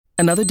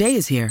Another day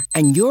is here,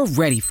 and you're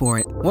ready for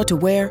it. What to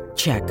wear?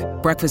 Check.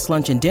 Breakfast,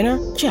 lunch, and dinner?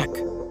 Check.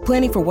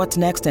 Planning for what's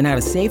next and how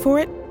to save for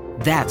it?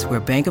 That's where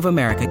Bank of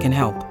America can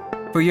help.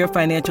 For your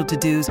financial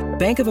to-dos,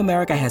 Bank of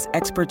America has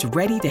experts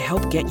ready to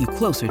help get you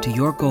closer to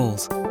your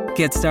goals.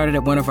 Get started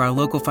at one of our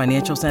local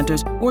financial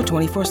centers or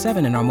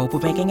 24/7 in our mobile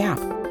banking app.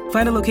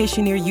 Find a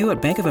location near you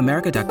at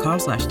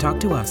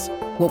bankofamerica.com/talktous.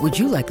 What would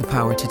you like the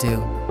power to do?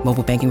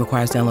 Mobile banking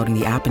requires downloading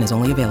the app and is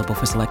only available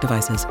for select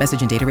devices.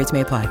 Message and data rates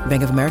may apply.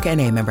 Bank of America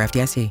N.A., member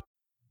FDIC.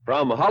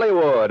 From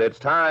Hollywood, it's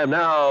time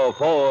now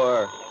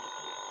for...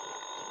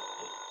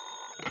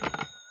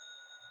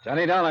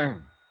 Johnny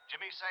Dollar.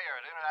 Jimmy Sayer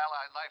at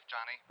Inter-Allied Life,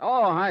 Johnny.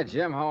 Oh, hi,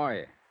 Jim. How are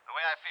you? The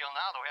way I feel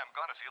now, the way I'm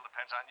going to feel,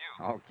 depends on you.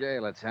 Okay,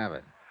 let's have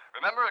it.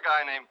 Remember a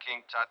guy named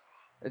King Tut?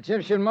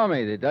 Egyptian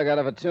mummy they dug out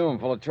of a tomb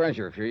full of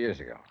treasure a few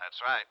years ago.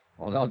 That's right.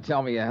 Well, don't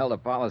tell me you held a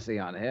policy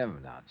on him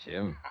now,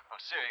 Jim.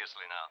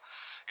 Seriously now.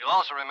 You'll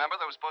also remember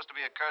there was supposed to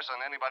be a curse on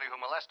anybody who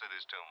molested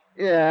his tomb.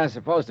 Yeah,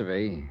 supposed to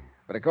be.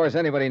 But of course,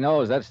 anybody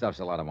knows that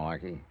stuff's a lot of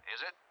malarkey.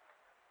 Is it?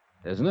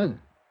 Isn't it?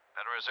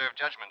 Better reserve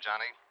judgment,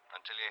 Johnny,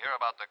 until you hear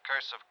about the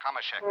curse of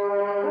Kamashek.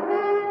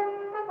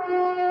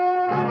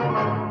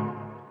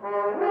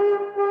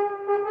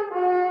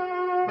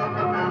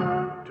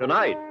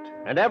 Tonight,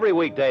 and every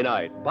weekday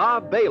night,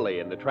 Bob Bailey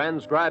in the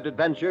transcribed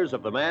adventures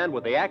of the man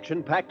with the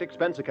action-packed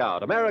expense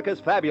account, America's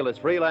fabulous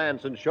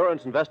freelance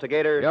insurance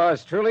investigator.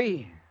 Yours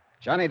truly,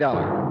 Johnny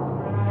Dollar.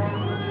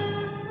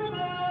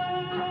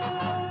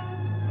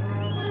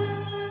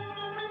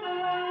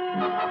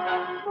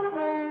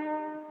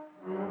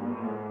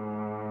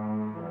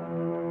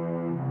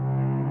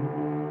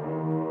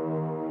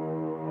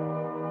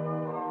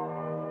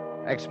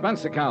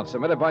 Expense account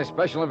submitted by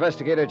Special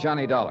Investigator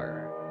Johnny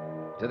Dollar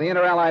to the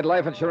Inter-Allied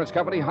Life Insurance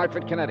Company,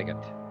 Hartford, Connecticut.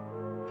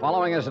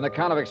 Following is an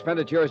account of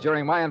expenditures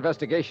during my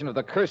investigation of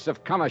the curse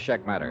of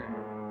Kamashek matter.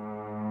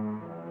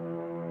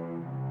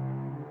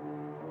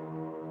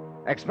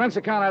 Expense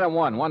account item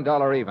 1,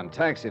 $1 even.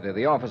 Taxi to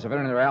the office of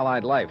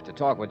Inter-Allied Life to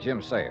talk with Jim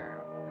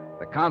Sayer.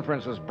 The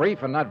conference was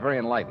brief and not very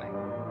enlightening.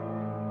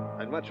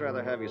 I'd much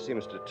rather have you see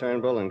Mr.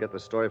 Turnbull and get the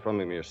story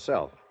from him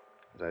yourself.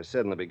 As I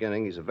said in the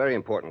beginning, he's a very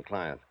important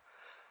client.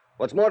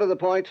 What's more to the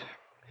point,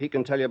 he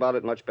can tell you about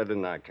it much better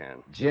than I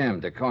can.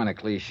 Jim, to coin a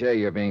cliche,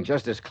 you're being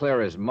just as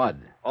clear as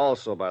mud.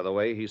 Also, by the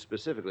way, he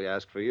specifically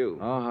asked for you.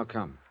 Oh, how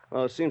come?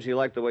 Well, it seems he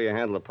liked the way you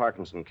handled the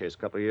Parkinson case a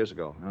couple of years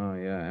ago. Oh,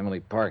 yeah, Emily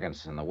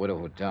Parkinson, the widow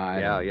who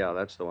died. Yeah,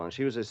 that's the one.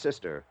 She was his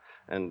sister.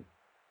 And,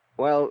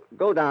 well,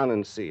 go down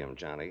and see him,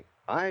 Johnny.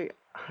 I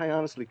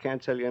honestly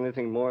can't tell you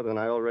anything more than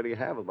I already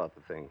have about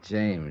the thing.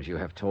 James, you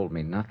have told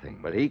me nothing.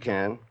 But he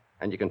can,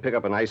 and you can pick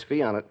up a nice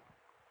fee on it.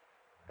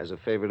 As a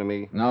favor to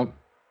me. No,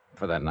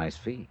 for that nice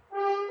fee.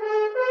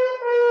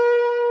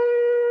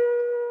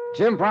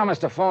 Jim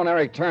promised to phone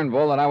Eric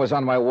Turnbull, and I was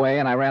on my way,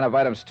 and I ran of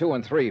items 2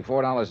 and 3,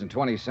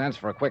 $4.20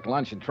 for a quick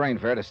lunch and train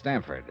fare to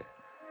Stamford.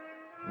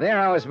 There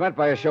I was met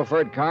by a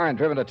chauffeured car and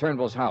driven to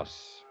Turnbull's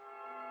house.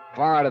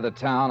 Far out of the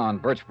town on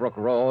Birchbrook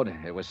Road,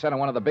 it was set on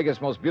one of the biggest,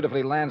 most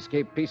beautifully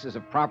landscaped pieces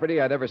of property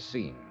I'd ever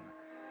seen.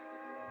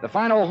 The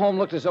fine old home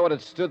looked as though it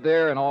had stood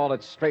there in all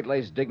its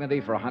straight-laced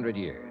dignity for 100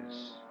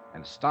 years,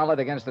 and stolid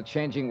against the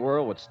changing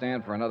world would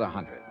stand for another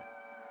 100.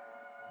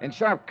 In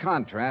sharp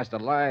contrast, a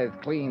lithe,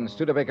 clean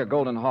Studebaker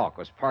Golden Hawk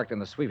was parked in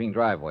the sweeping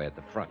driveway at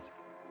the front.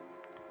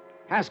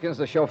 Haskins,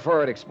 the chauffeur,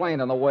 had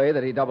explained on the way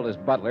that he doubled as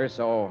butler,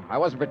 so I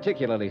wasn't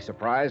particularly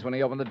surprised when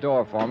he opened the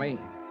door for me.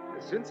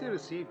 Since you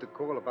received a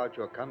call about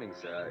your coming,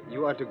 sir,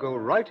 you are to go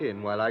right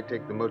in while I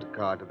take the motor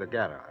car to the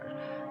garage.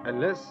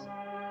 Unless...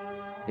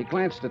 He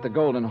glanced at the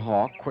Golden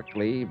Hawk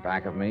quickly,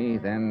 back of me,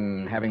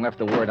 then, having left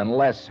the word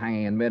unless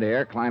hanging in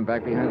midair, climbed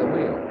back behind the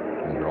wheel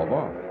and drove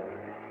off.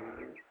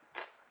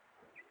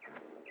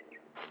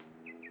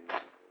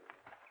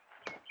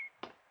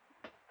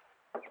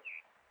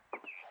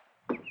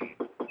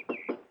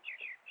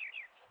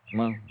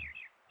 Well,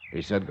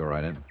 he said go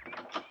right in.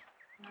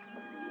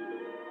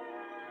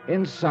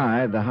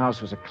 Inside, the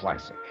house was a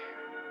classic.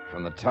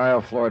 From the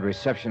tile-floored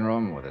reception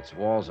room with its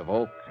walls of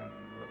oak and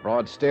the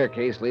broad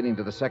staircase leading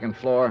to the second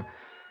floor,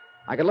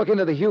 I could look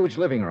into the huge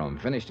living room,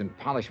 finished in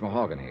polished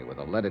mahogany with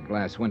a leaded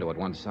glass window at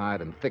one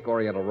side and thick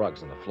oriental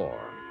rugs on the floor.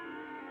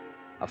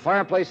 A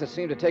fireplace that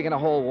seemed to take in a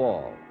whole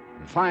wall,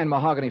 and fine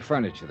mahogany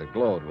furniture that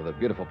glowed with a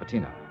beautiful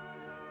patina.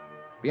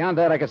 Beyond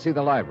that, I could see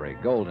the library,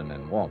 golden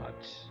and walnut.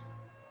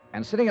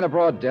 And sitting at a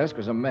broad desk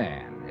was a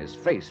man, his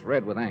face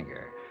red with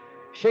anger,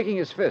 shaking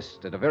his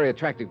fist at a very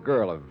attractive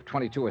girl of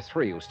 22 or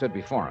 3 who stood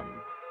before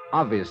him,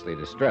 obviously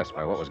distressed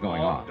by what was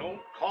going on. Don't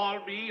call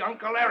me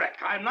Uncle Eric.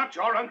 I'm not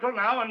your uncle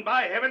now, and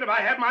by heaven, if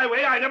I have my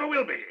way, I never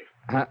will be.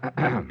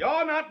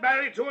 You're not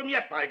married to him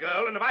yet, my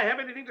girl, and if I have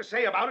anything to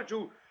say about it,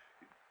 you...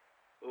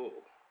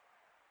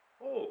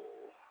 Oh,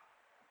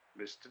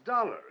 Mr.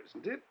 Dollar,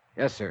 isn't it?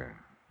 Yes, sir.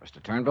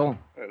 Mr. Turnbull?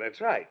 That's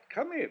right.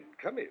 Come in.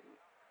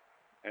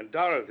 And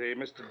Dorothy,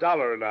 Mr.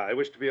 Dollar and I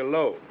wish to be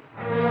alone.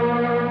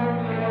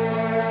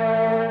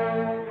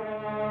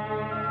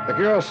 The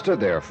girl stood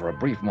there for a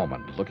brief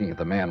moment, looking at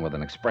the man with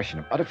an expression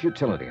of utter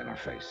futility in her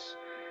face.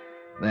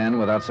 Then,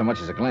 without so much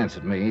as a glance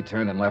at me, he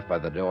turned and left by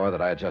the door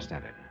that I had just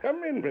entered.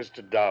 Come in,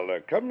 Mr.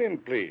 Dollar. Come in,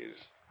 please.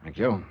 Thank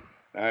you.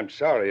 I'm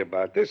sorry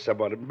about this.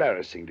 Somewhat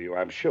embarrassing to you,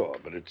 I'm sure,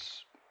 but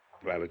it's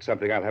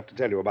something I'll have to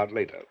tell you about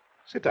later.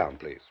 Sit down,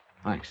 please.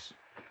 Thanks.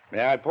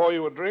 May I pour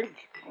you a drink?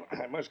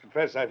 I must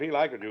confess I feel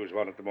I could use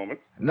one at the moment.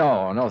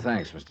 No,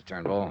 thanks, Mr.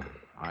 Turnbull.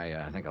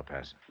 I think I'll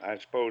pass it. I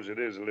suppose it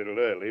is a little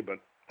early, but,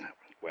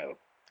 well,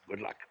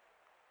 good luck.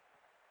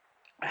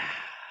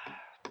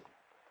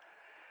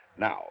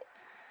 Now,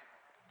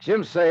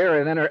 Jim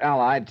Sayer, an inner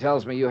allied,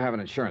 tells me you have an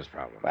insurance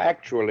problem.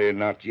 actually,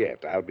 not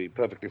yet. I'll be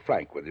perfectly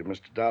frank with you,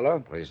 Mr. Dollar.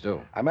 Please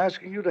do. I'm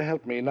asking you to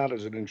help me not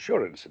as an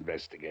insurance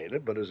investigator,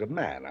 but as a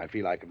man I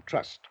feel I can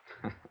trust.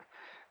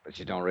 But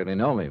you don't really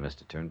know me,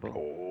 Mr. Turnbull.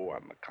 Oh,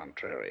 on the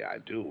contrary, I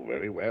do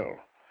very well.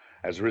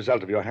 As a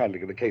result of your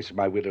handling of the case of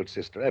my widowed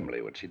sister,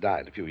 Emily, when she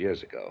died a few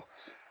years ago.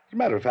 As a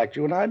matter of fact,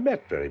 you and I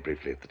met very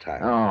briefly at the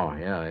time. Oh,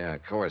 yeah,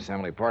 of course,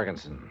 Emily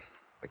Parkinson.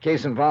 The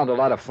case involved a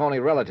lot of phony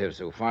relatives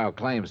who filed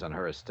claims on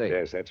her estate.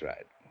 Yes, that's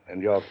right.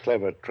 And your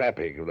clever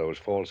trapping of those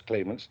false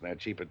claimants and their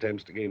cheap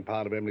attempts to gain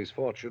part of Emily's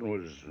fortune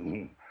was...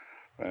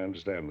 I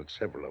understand that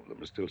several of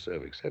them are still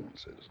serving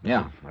sentences.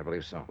 Yeah, I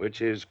believe so.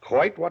 Which is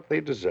quite what they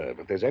deserve.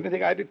 If there's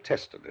anything I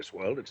detest in this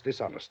world, it's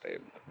dishonesty.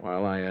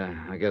 Well,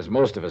 I guess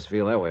most of us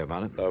feel that way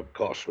about it. Of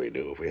course we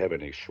do, if we have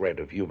any shred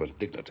of human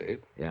dignity.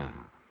 Yeah.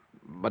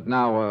 But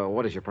now,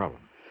 what is your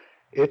problem?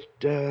 It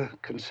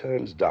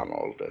concerns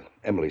Donald,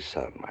 Emily's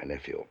son, my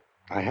nephew.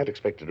 I had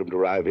expected him to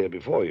arrive here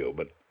before you,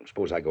 but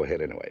suppose I go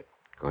ahead anyway.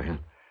 Go ahead.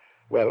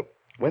 Well,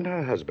 when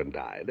her husband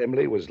died,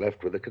 Emily was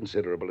left with a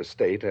considerable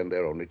estate and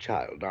their only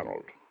child,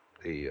 Donald.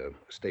 The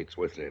estate's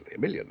worth nearly $1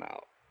 million now.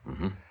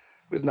 Mm-hmm.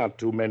 With not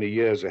too many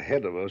years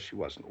ahead of her, she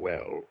wasn't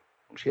well.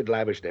 She had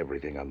lavished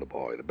everything on the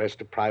boy, the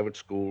best of private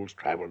schools,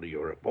 traveled to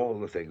Europe, all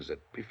the things that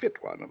befit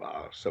one of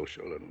our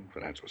social and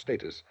financial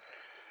status.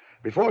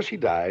 Before she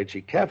died,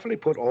 she carefully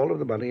put all of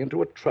the money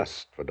into a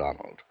trust for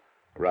Donald,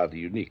 a rather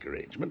unique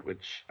arrangement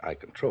which I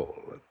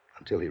control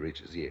until he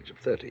reaches the age of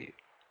 30.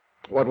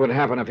 What would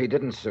happen if he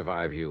didn't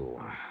survive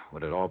you?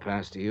 Would it all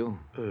pass to you?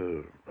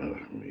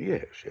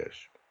 Yes.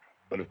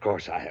 But of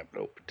course I have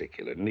no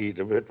particular need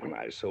of it. When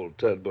I sold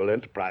Turnbull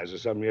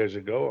Enterprises some years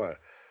ago,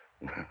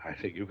 I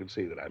think you can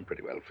see that I'm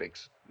pretty well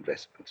fixed.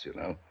 Investments, you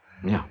know.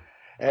 Yeah.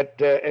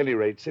 At any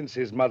rate, since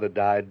his mother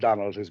died,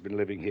 Donald has been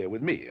living here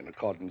with me in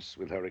accordance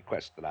with her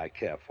request that I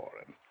care for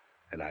him.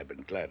 And I've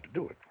been glad to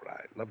do it, for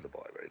I love the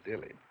boy very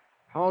dearly.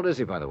 How old is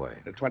he, by the way?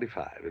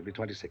 25. He'll be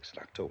 26 in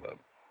October.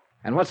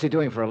 And what's he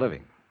doing for a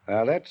living?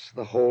 That's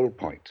the whole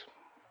point.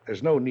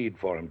 There's no need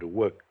for him to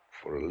work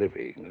for a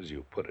living, as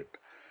you put it.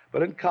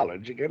 But in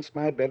college, against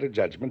my better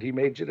judgment, he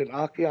majored in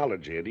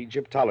archaeology and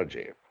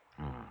Egyptology.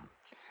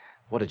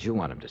 What did you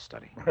want him to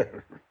study?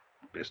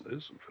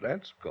 Business and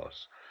finance, of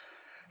course.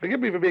 Forgive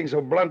me for being so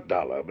blunt,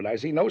 Dollar, but I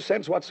see no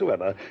sense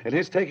whatsoever in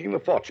his taking the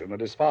fortune that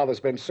his father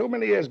spent so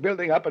many years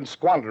building up and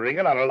squandering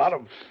it on a lot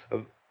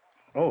of...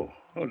 Oh,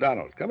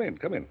 Donald, come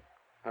in.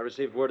 I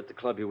received word at the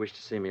club you wished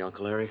to see me,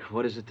 Uncle Eric.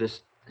 What is it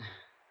this...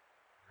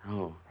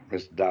 Oh.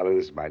 Mr. Dollar,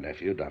 this is my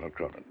nephew, Donald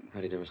Cronin.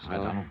 How do you do, Mr. I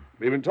Dollar? don't.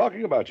 We've been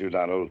talking about you,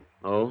 Donald.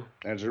 Oh?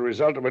 As a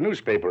result of a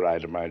newspaper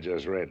item I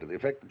just read to the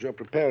effect that you're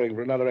preparing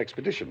for another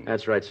expedition.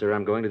 That's right, sir.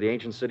 I'm going to the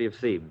ancient city of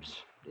Thebes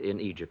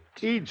in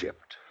Egypt.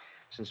 Egypt?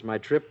 Since my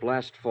trip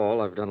last fall,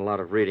 I've done a lot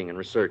of reading and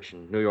research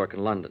in New York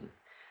and London.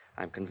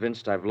 I'm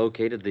convinced I've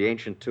located the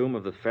ancient tomb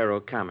of the pharaoh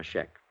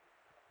Kamashek.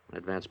 An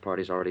advance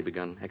party's already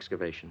begun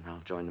excavation.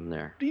 I'll join them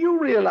there. Do you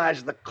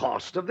realize the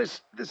cost of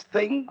this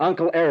thing?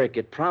 Uncle Eric,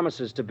 it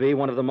promises to be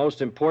one of the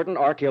most important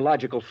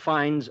archaeological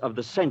finds of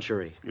the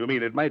century. You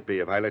mean it might be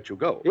if I let you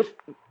go? If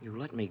you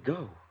let me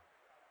go.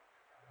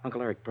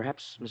 Uncle Eric,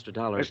 perhaps Mr.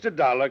 Dollar... Mr.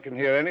 Dollar can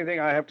hear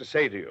anything I have to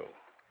say to you.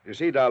 You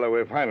see, Dollar,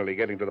 we're finally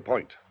getting to the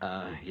point.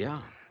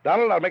 Yeah.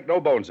 Donald, I'll make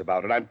no bones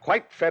about it. I'm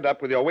quite fed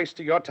up with your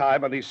wasting your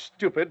time on these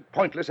stupid,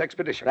 pointless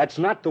expeditions. That's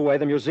not the way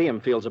the museum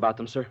feels about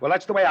them, sir. Well,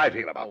 that's the way I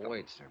feel about them.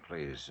 Wait, sir,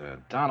 please.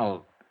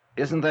 Donald,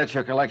 isn't that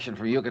your collection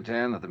from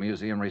Yucatan that the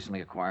museum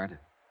recently acquired?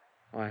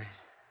 Why,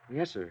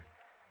 yes, sir.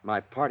 My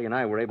party and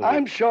I were able to...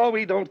 I'm sure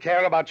we don't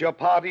care about your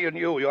party and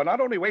you. You're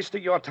not only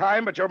wasting your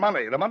time, but your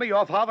money. The money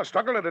your father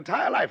struggled an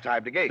entire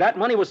lifetime to gain. That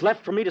money was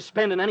left for me to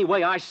spend in any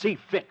way I see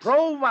fit.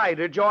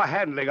 Provided your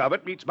handling of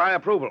it meets my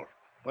approval.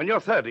 When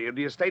you're 30 and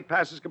the estate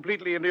passes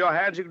completely into your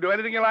hands, you can do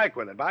anything you like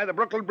with it. Buy the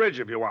Brooklyn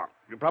Bridge if you want.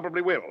 You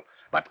probably will.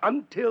 But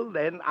until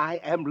then, I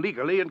am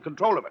legally in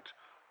control of it.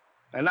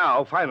 And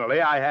now,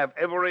 finally, I have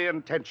every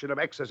intention of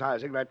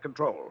exercising that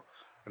control.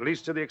 At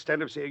least to the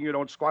extent of seeing you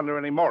don't squander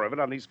any more of it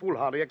on these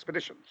foolhardy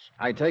expeditions.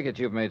 I take it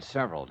you've made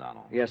several,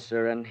 Donald. Yes,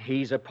 sir, and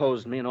he's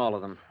opposed me in all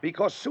of them.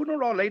 Because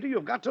sooner or later,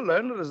 you've got to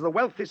learn that as the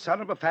wealthy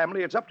son of a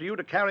family, it's up to you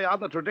to carry on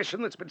the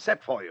tradition that's been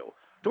set for you.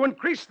 To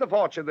increase the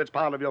fortune that's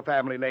part of your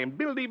family name,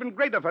 build even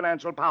greater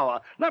financial power,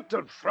 not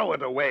to throw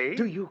it away.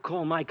 Do you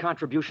call my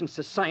contributions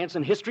to science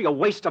and history a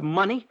waste of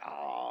money?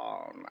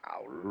 Oh,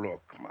 now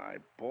look, my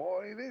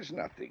boy, there's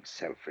nothing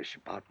selfish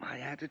about my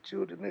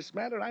attitude in this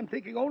matter. I'm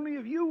thinking only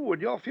of you and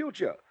your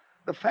future,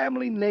 the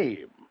family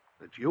name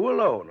that you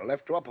alone are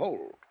left to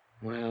uphold.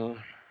 Well,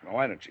 Now,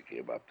 why don't you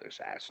give up this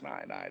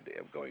asinine idea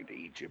of going to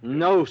Egypt?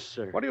 no,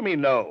 sir. What do you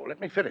mean, no?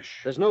 Let me finish.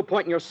 There's no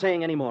point in your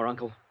saying any more,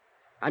 Uncle.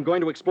 I'm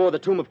going to explore the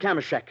tomb of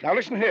Kamashek. Now,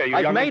 listen here, you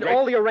I've young made and great...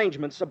 all the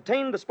arrangements,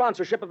 obtained the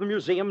sponsorship of the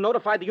museum,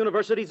 notified the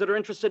universities that are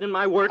interested in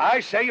my work. I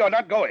say you're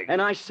not going.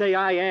 And I say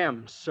I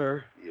am,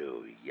 sir.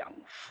 You young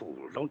fool.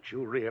 Don't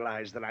you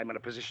realize that I'm in a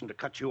position to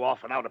cut you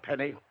off without a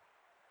penny?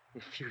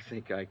 If you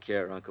think I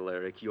care, Uncle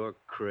Eric, you're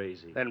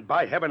crazy. Then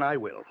by heaven I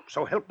will.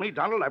 So help me,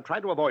 Donald. I've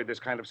tried to avoid this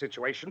kind of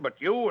situation, but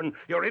you and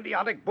your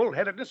idiotic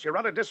bullheadedness, your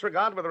utter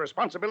disregard for the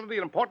responsibility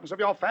and importance of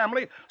your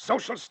family,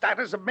 social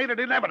status have made it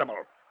inevitable.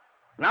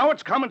 Now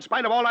it's come in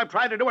spite of all I've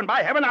tried to do, and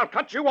by heaven I'll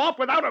cut you off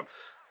without a...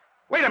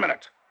 Wait a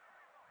minute.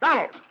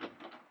 Donald,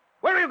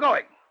 where are you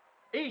going?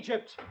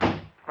 Egypt.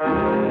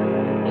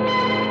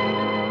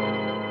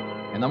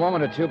 In the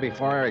moment or two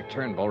before Eric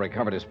Turnbull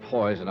recovered his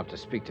poise enough to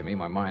speak to me,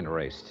 my mind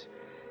raced.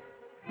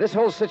 This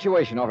whole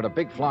situation offered a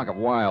big flock of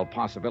wild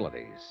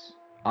possibilities.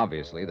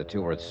 Obviously, the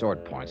two were at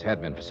sword points,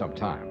 had been for some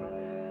time.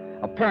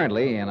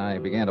 Apparently, and I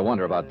began to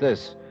wonder about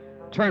this,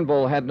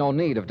 Turnbull had no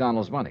need of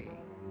Donald's money.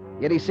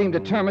 Yet he seemed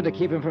determined to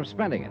keep him from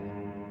spending it.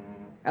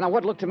 And on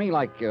what looked to me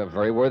like a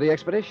very worthy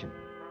expedition.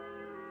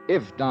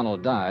 If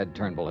Donald died,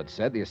 Turnbull had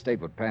said, the estate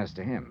would pass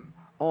to him.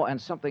 Oh, and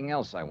something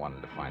else I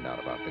wanted to find out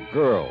about. The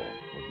girl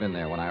who'd been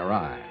there when I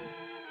arrived.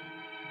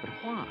 But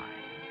why?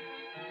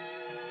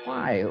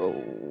 Why?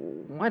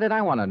 Why did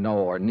I want to know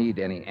or need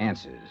any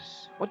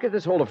answers? What could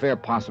this whole affair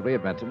possibly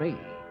have meant to me?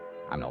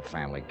 I'm no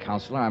family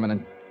counselor.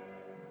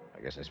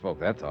 I guess I spoke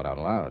that thought out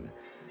loud.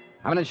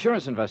 I'm an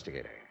insurance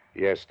investigator.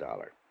 Yes,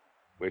 Dollar.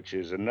 Which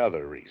is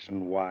another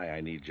reason why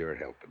I need your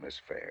help in this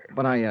affair.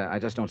 But I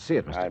just don't see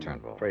it, Mr. I'm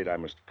Turnbull. afraid I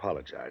must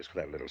apologize for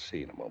that little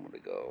scene a moment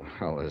ago.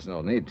 Well, there's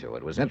no need to.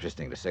 It was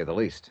interesting, to say the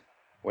least.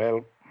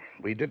 Well,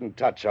 we didn't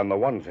touch on the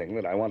one thing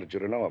that I wanted you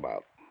to know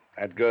about.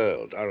 That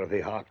girl, Dorothy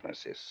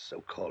Harkness, his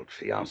so-called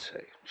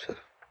fiancée.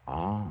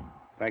 Oh.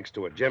 Thanks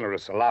to a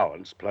generous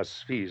allowance,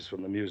 plus fees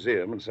from the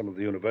museum and some of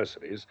the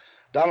universities,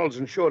 Donald's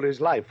insured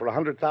his life for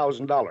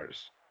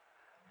 $100,000.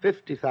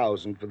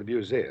 $50,000 for the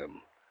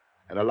museum,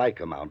 and a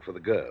like amount for the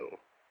girl.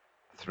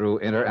 Through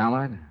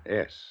Inter-Allied?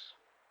 Yes.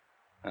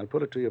 I'll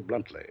put it to you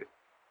bluntly.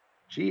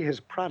 She has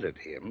prodded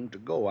him to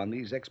go on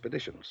these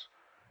expeditions.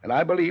 And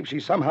I believe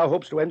she somehow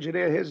hopes to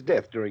engineer his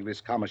death during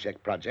this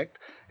Kamashek project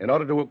in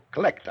order to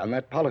collect on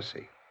that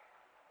policy.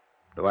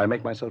 Do I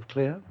make myself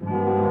clear?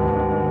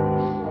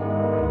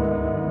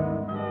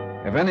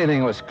 If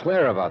anything was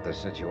clear about this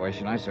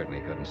situation, I certainly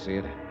couldn't see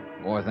it.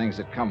 More things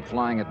had come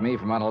flying at me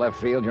from out of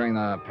left field during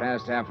the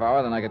past half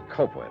hour than I could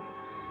cope with.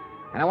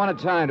 And I wanted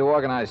time to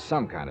organize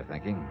some kind of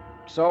thinking.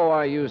 So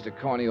I used a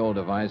corny old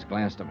device,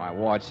 glanced at my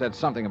watch, said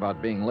something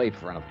about being late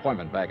for an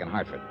appointment back in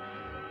Hartford.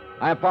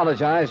 I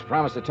apologized,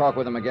 promised to talk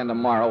with him again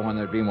tomorrow when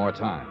there'd be more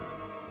time.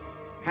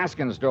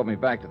 Haskins drove me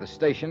back to the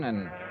station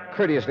and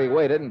courteously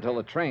waited until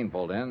the train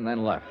pulled in and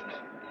then left.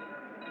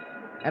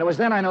 And it was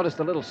then I noticed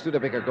the little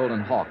Studebaker Golden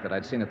Hawk that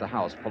I'd seen at the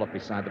house pull up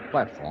beside the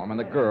platform, and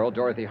the girl,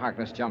 Dorothy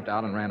Harkness, jumped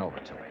out and ran over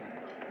to me.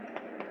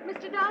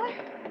 Mr. Dollar,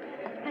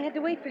 I had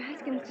to wait for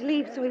Haskins to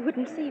leave so he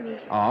wouldn't see me.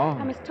 Oh?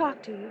 I must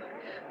talk to you.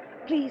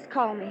 Please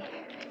call me.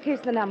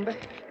 Here's the number.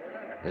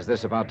 Is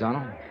this about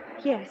Donald?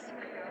 Yes,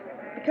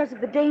 because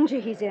of the danger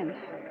he's in.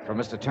 From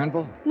Mr.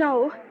 Turnbull?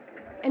 No,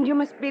 and you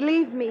must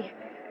believe me.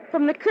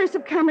 From the curse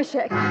of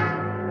Kamashek.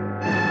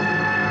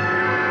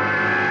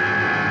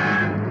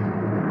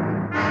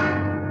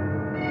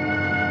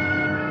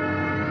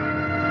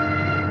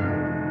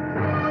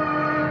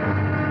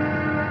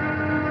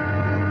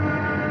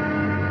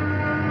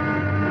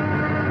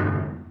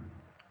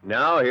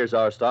 Now, here's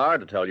our star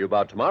to tell you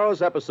about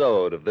tomorrow's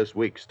episode of this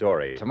week's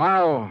story.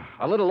 Tomorrow,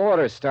 a little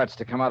order starts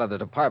to come out of the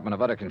Department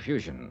of Utter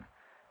Confusion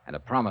and a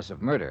promise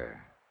of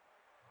murder.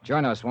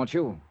 Join us, won't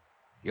you?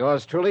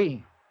 Yours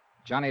truly,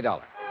 Johnny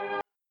Dollar.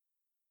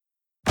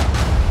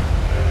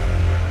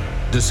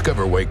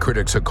 Discover why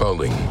critics are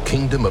calling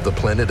Kingdom of the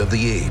Planet of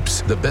the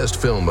Apes the best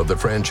film of the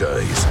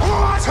franchise.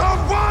 What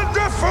a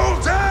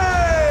wonderful day!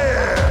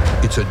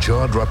 It's a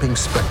jaw-dropping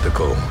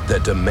spectacle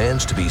that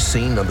demands to be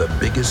seen on the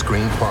biggest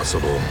screen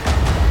possible.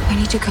 We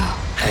need to go.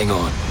 Hang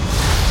on.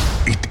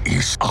 It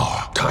is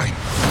our time.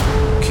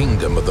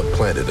 Kingdom of the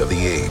Planet of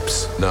the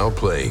Apes. Now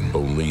playing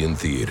only in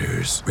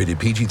theaters. Rated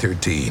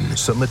PG-13.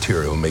 Some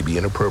material may be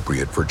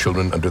inappropriate for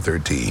children under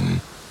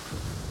 13.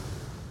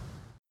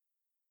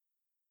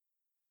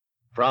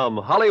 From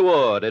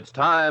Hollywood, it's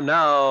time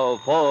now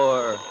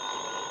for...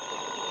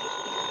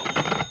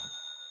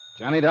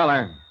 Johnny Dollar.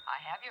 I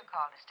have your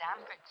call to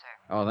Stamford, sir.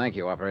 Oh, thank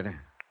you, operator.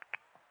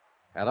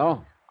 Hello?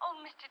 Oh,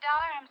 Mr.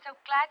 Dollar, I'm so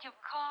glad you've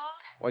called.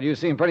 Well, you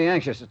seem pretty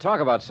anxious to talk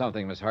about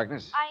something, Miss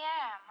Harkness. I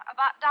am.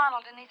 About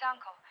Donald and his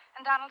uncle,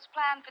 and Donald's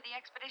plan for the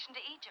expedition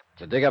to Egypt.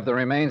 To dig up the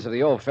remains of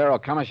the old pharaoh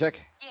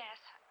Kamashek? Yes.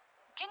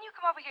 Can you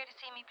come over here to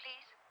see me,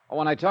 please? Oh,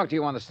 when I talked to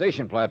you on the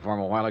station platform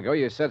a while ago,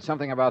 you said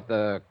something about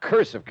the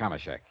curse of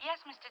Kamashek. Yes,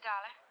 Mr.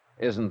 Dollar.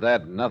 Isn't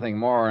that nothing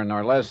more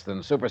nor less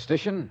than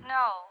superstition?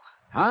 No.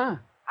 Huh?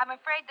 I'm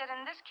afraid that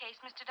in this case,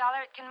 Mr.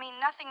 Dollar, it can mean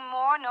nothing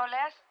more nor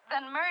less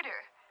than murder.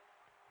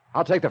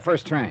 I'll take the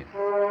first train.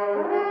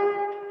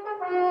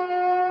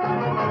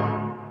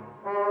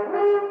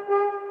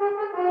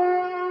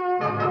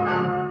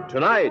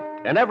 Tonight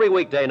and every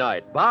weekday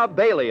night, Bob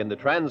Bailey in the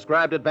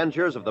transcribed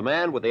adventures of the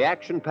man with the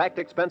action-packed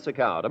expense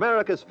account,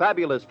 America's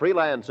fabulous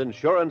freelance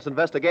insurance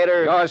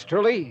investigator. Yours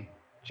truly,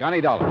 Johnny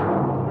Dollar.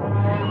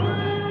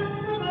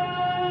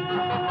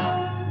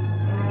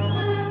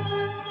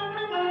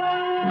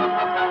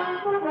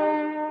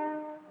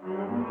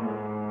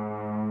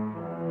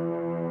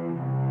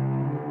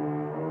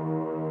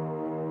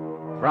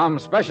 From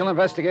Special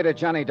Investigator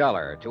Johnny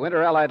Dollar to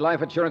Inter-Allied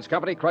Life Insurance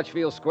Company,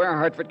 Crutchfield Square,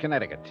 Hartford,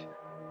 Connecticut.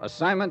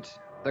 Assignment,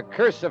 The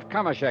Curse of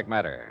Kamashek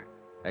Matter.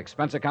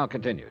 Expense account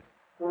continued.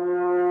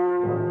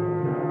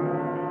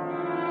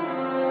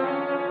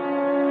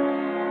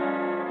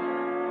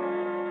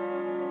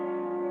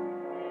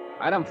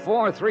 Item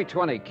 4,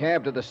 320,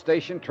 cab to the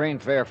station, train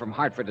fare from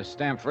Hartford to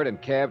Stamford, and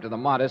cab to the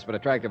modest but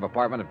attractive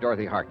apartment of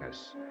Dorothy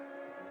Harkness.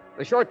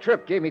 The short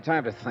trip gave me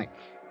time to think.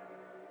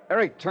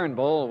 Eric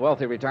Turnbull,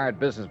 wealthy retired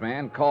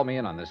businessman, called me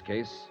in on this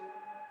case.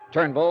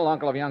 Turnbull,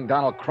 uncle of young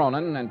Donald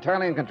Cronin,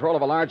 entirely in control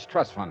of a large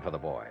trust fund for the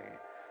boy.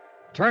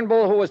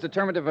 Turnbull, who was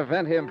determined to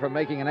prevent him from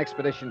making an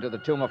expedition to the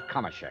tomb of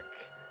Kamashek,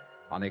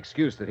 on the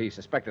excuse that he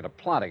suspected a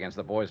plot against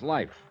the boy's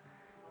life,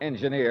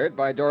 engineered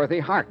by Dorothy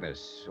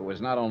Harkness, who was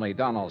not only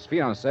Donald's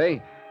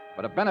fiancée,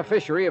 but a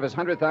beneficiary of his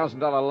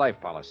 $100,000 life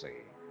policy.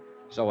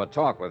 So a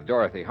talk with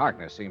Dorothy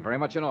Harkness seemed very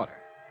much in order.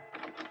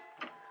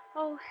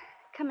 Oh,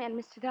 come in,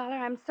 Mr. Dollar.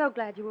 I'm so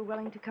glad you were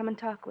willing to come and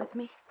talk with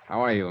me. How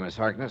are you, Miss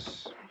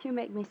Harkness? You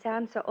make me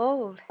sound so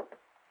old.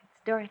 It's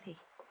Dorothy.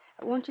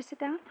 Won't you sit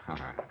down? All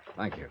right,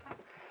 thank you.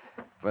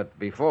 But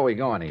before we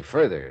go any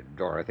further,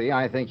 Dorothy,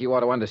 I think you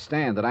ought to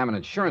understand that I'm an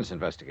insurance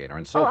investigator,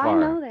 and so far... I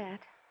know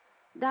that.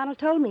 Donald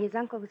told me his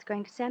uncle was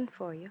going to send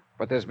for you.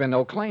 But there's been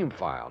no claim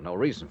filed, no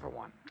reason for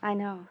one. I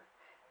know.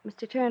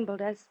 Mr. Turnbull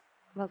does,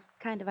 well,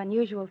 kind of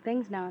unusual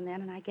things now and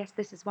then, and I guess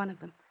this is one of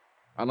them.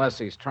 Unless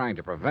he's trying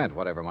to prevent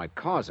whatever might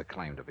cause a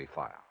claim to be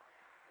filed.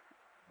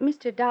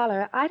 Mr.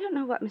 Dollar, I don't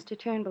know what Mr.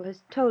 Turnbull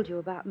has told you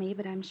about me,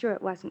 but I'm sure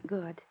it wasn't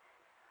good.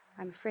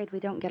 I'm afraid we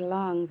don't get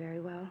along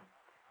very well.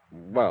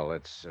 Well,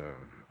 it's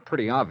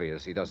pretty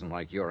obvious he doesn't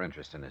like your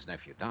interest in his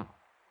nephew, Donald.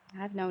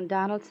 I've known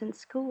Donald since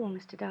school,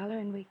 Mr. Dollar,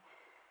 and we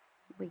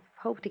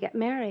hope to get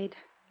married.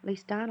 At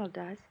least Donald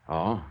does.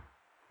 Oh?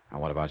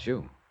 And what about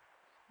you?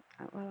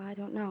 Well, I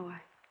don't know.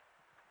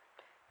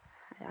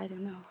 I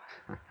don't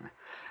know.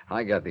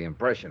 I got the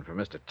impression from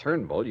Mr.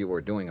 Turnbull you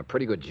were doing a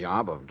pretty good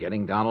job of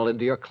getting Donald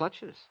into your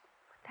clutches.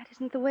 That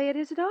isn't the way it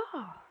is at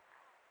all.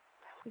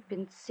 We've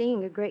been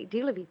seeing a great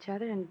deal of each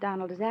other, and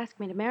Donald has asked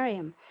me to marry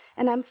him.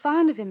 And I'm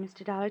fond of him,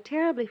 Mr. Dollar,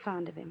 terribly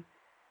fond of him.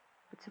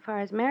 But so far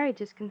as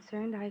marriage is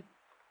concerned, I'm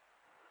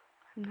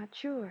not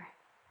sure.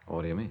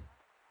 What do you mean?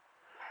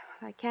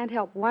 I can't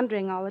help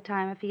wondering all the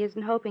time if he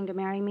isn't hoping to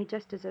marry me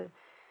just as an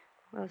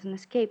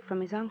escape from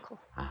his uncle.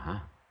 Uh-huh.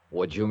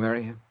 Would you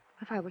marry him?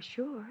 If I were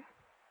sure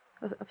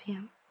of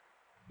him.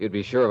 You'd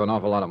be sure of an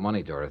awful lot of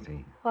money,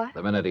 Dorothy. What?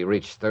 The minute he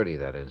reached 30,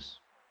 that is.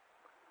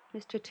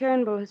 Mr.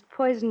 Turnbull has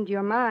poisoned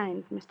your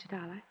mind, Mr.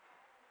 Dollar.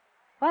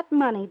 What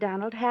money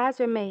Donald has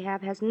or may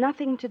have has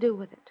nothing to do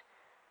with it.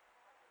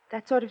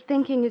 That sort of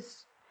thinking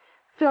is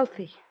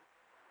filthy.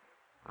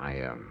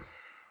 I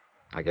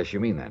guess you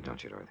mean that,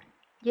 don't you, Dorothy?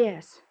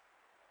 Yes.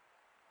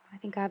 I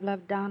think I've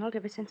loved Donald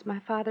ever since my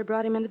father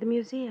brought him into the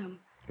museum.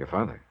 Your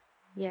father?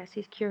 Yes,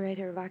 he's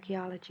curator of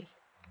archaeology.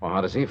 Well, how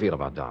does he feel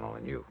about Donald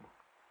and you?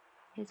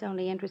 His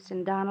only interest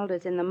in Donald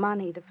is in the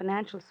money, the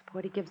financial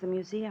support he gives the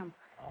museum.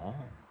 Oh.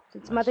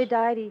 Since Mother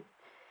died, he's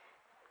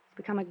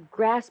become a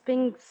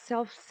grasping,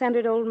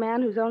 self-centered old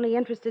man whose only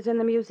interest is in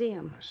the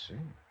museum. I see.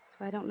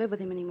 So I don't live with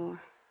him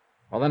anymore.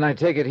 Well, then I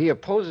take it he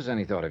opposes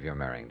any thought of your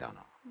marrying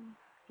Donald.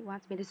 He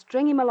wants me to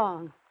string him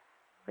along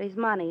for his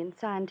money and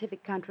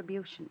scientific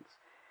contributions.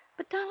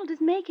 But Donald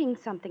is making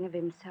something of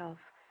himself,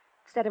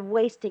 instead of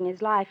wasting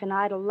his life in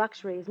idle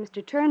luxury as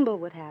Mr. Turnbull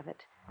would have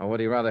it. Or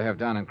would he rather have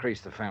Don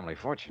increase the family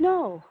fortune?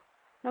 No,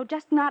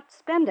 just not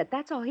spend it.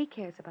 That's all he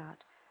cares about.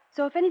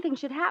 So if anything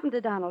should happen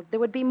to Donald, there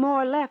would be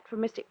more left for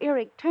Mr.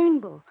 Eric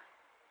Turnbull.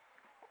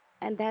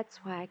 And that's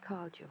why I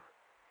called you.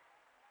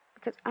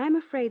 Because I'm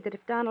afraid that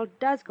if Donald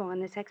does go on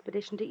this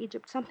expedition to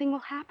Egypt, something will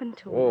happen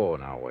to him. Oh,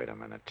 now, wait a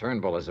minute.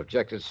 Turnbull has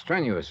objected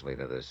strenuously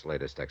to this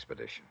latest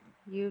expedition.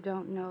 You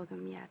don't know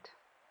them yet.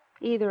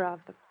 Either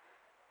of them.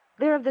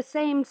 They're of the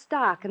same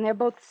stock, and they're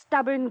both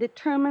stubborn,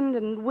 determined,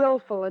 and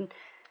willful, and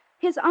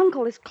his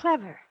uncle is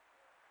clever.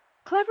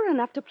 Clever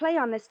enough to play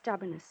on this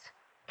stubbornness.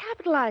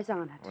 Capitalize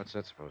on it. What's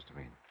that supposed to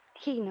mean?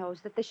 He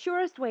knows that the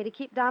surest way to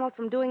keep Donald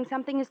from doing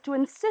something is to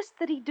insist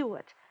that he do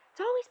it.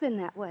 It's always been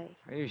that way.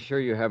 Are you sure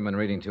you haven't been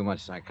reading too much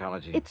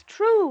psychology? It's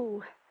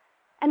true.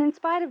 And in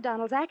spite of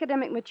Donald's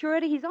academic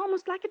maturity, he's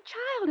almost like a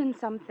child in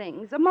some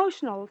things,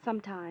 emotional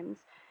sometimes.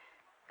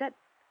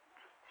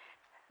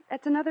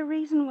 That's another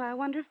reason why I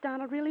wonder if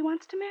Donald really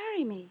wants to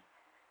marry me.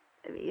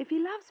 If he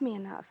loves me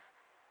enough.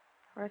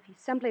 Or if he's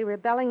simply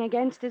rebelling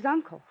against his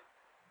uncle.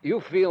 You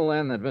feel,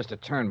 then, that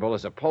Mr. Turnbull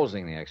is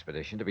opposing the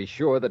expedition to be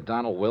sure that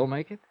Donald will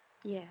make it?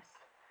 Yes.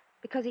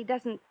 Because he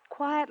doesn't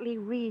quietly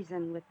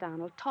reason with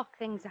Donald, talk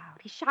things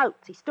out. He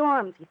shouts, he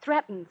storms, he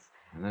threatens.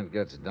 And that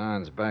gets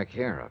Don's back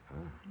hair up,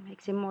 huh? It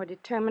makes him more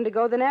determined to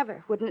go than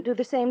ever. Wouldn't it do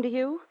the same to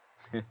you?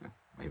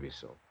 Maybe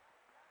so.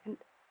 And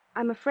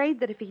I'm afraid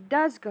that if he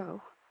does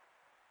go,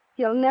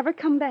 he'll never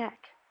come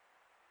back.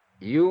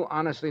 You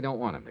honestly don't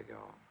want him to go?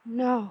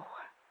 No.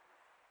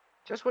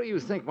 Just what do you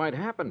think might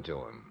happen to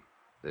him?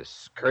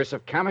 This curse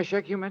of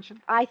Kamashek you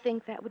mentioned? I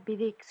think that would be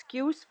the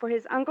excuse for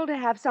his uncle to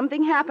have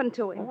something happen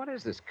to him. Well, what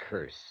is this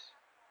curse?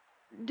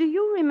 Do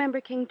you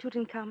remember King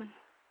Tutankhamun?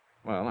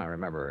 Well, I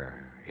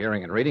remember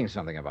hearing and reading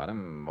something about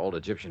him, old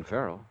Egyptian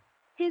pharaoh.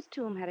 His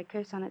tomb had a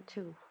curse on it,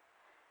 too.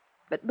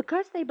 But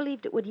because they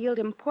believed it would yield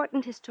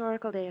important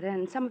historical data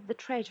and some of the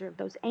treasure of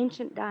those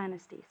ancient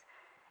dynasties,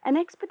 an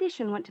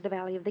expedition went to the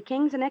Valley of the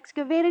Kings and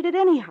excavated it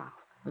anyhow.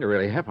 You're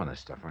really hip on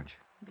this stuff, aren't you?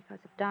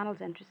 Because of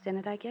Donald's interest in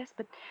it, I guess.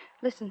 But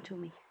listen to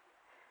me.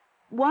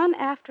 One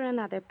after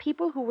another,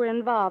 people who were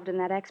involved in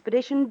that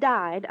expedition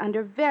died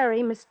under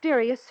very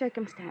mysterious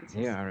circumstances.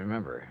 Yeah, I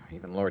remember.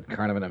 Even Lord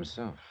Carnarvon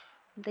himself.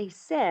 They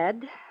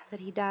said that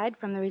he died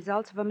from the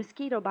results of a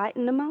mosquito bite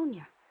and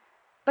pneumonia.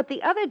 But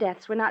the other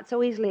deaths were not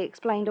so easily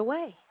explained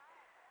away.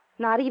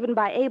 Not even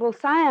by able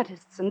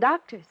scientists and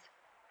doctors.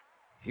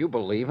 You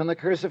believe in the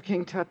curse of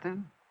King Tut,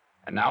 then?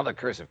 And now the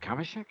curse of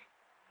Kamashek?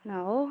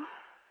 No,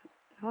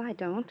 I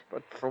don't.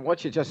 But from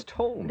what you just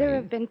told me... There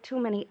have been too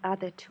many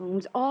other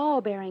tombs,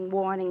 all bearing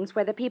warnings,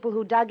 where the people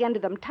who dug into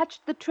them,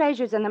 touched the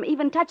treasures in them,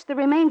 even touched the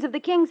remains of the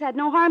kings, had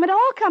no harm at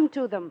all come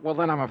to them. Well,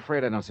 then I'm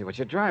afraid I don't see what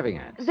you're driving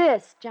at.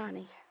 This,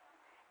 Johnny.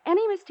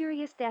 Any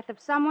mysterious death of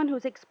someone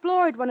who's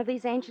explored one of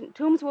these ancient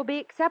tombs will be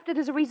accepted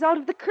as a result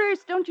of the curse.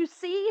 Don't you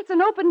see? It's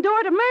an open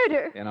door to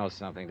murder. You know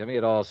something? To me,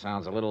 it all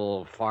sounds a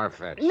little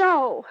far-fetched.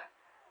 No.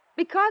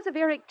 Because of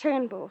Eric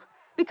Turnbull.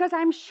 Because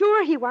I'm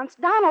sure he wants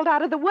Donald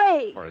out of the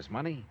way. For his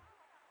money?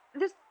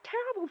 This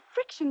terrible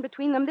friction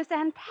between them, this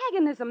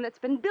antagonism that's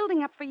been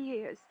building up for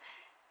years.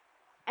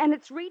 And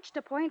it's reached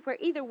a point where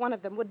either one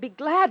of them would be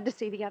glad to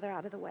see the other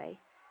out of the way.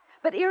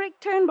 But Eric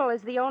Turnbull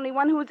is the only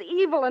one who's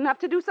evil enough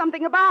to do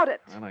something about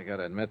it. Well, I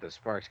gotta admit, the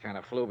sparks kind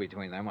of flew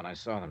between them when I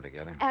saw them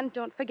together. And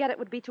don't forget, it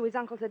would be to his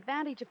uncle's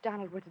advantage if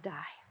Donald were to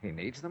die. He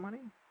needs the money?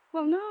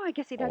 Well, no, I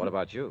guess he doesn't. Well, what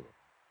about you?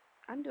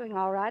 I'm doing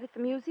all right at the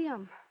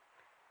museum.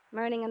 I'm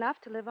earning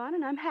enough to live on,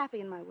 and I'm happy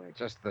in my work.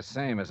 Just the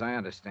same, as I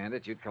understand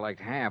it, you'd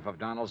collect half of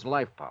Donald's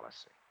life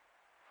policy.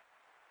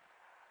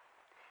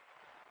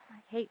 I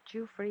hate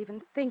you for even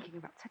thinking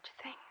about such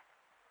a thing.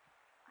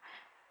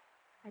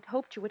 I'd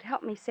hoped you would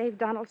help me save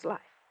Donald's life.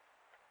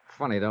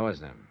 Funny, though,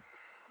 isn't it?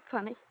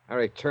 Funny.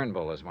 Eric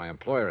Turnbull is my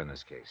employer in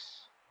this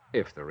case.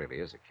 If there really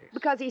is a case.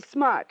 Because he's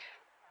smart.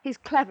 He's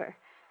clever.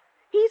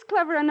 He's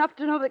clever enough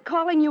to know that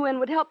calling you in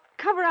would help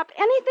cover up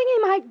anything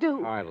he might do.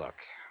 All right, look.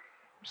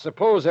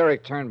 Suppose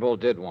Eric Turnbull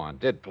did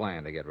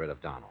plan to get rid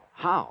of Donald.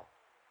 How?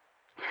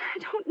 I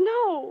don't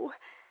know.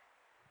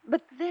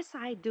 But this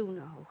I do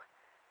know.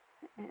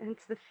 And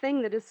it's the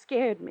thing that has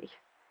scared me.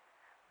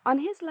 On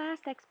his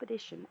last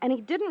expedition, and he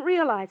didn't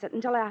realize it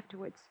until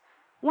afterwards,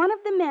 one of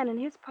the men in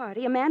his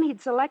party, a man he'd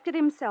selected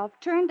himself,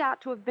 turned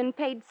out to have been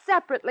paid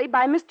separately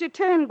by Mr.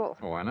 Turnbull.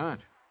 Oh, why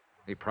not?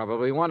 He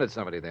probably wanted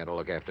somebody there to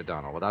look after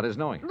Donald without his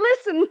knowing.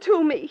 Listen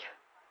to me.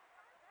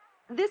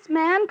 This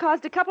man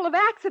caused a couple of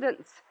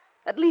accidents.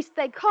 At least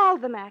they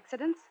called them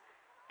accidents.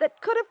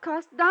 That could have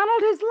cost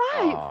Donald his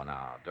life. Oh,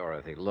 now,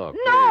 Dorothy, look.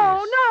 No,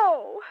 please.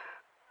 no.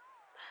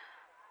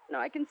 No,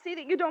 I can see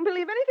that you don't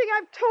believe anything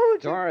I've told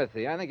you.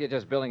 Dorothy, I think you're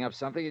just building up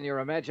something in your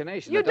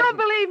imagination. You that don't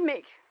doesn't... believe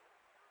me.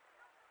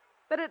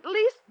 But at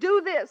least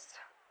do this.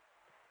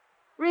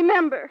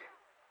 Remember,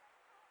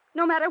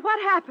 no matter what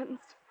happens,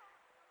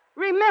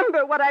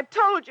 remember what I've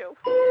told you.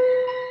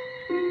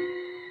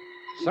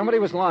 Somebody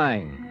was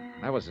lying.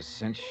 That was a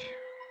cinch.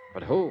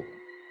 But who?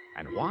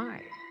 And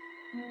why?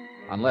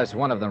 Unless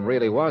one of them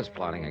really was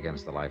plotting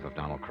against the life of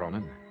Donald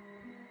Cronin.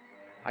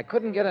 I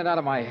couldn't get it out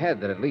of my head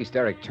that at least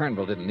Eric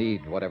Turnbull didn't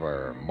need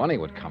whatever money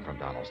would come from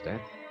Donald's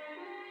death.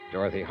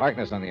 Dorothy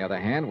Harkness, on the other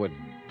hand, would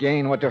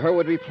gain what to her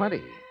would be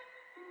plenty.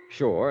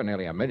 Sure,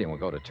 nearly $1 million would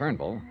go to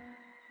Turnbull,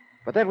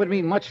 but that would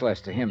mean much less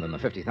to him than the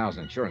 $50,000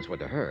 insurance would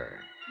to her.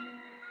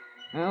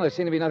 Well, there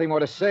seemed to be nothing more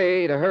to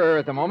say to her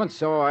at the moment,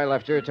 so I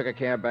left her, took a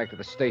cab back to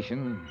the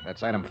station.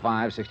 That's item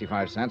 5,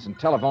 65 cents, and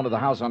telephoned to the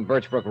house on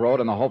Birchbrook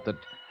Road in the hope that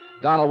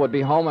Donald would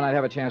be home and I'd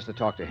have a chance to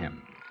talk to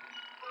him.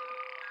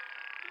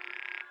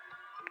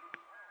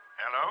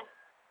 Hello?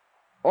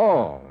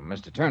 Oh,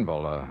 Mr.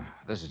 Turnbull,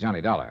 this is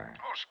Johnny Dollar.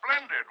 Oh,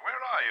 splendid. Where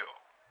are you?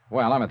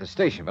 Well, I'm at the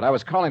station, but I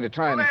was calling to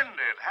try and...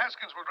 Splendid.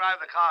 Haskins will drive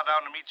the car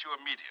down to meet you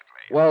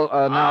immediately. Well,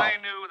 now... I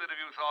knew that if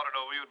you thought it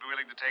over, you'd be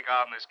willing to take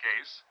on this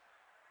case.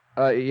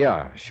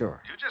 Yeah,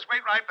 sure. You just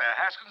wait right there.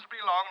 Haskins will be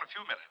along in a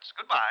few minutes.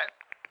 Goodbye.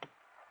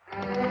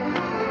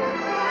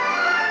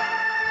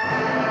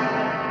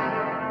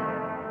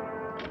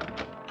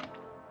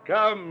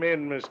 Come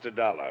in, Mr.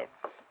 Dollar.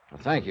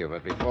 Well, thank you,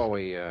 but before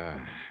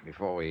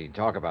we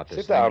talk about this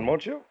Sit thing... down,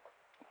 won't you?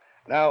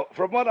 Now,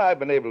 from what I've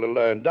been able to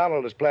learn,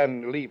 Donald is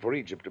planning to leave for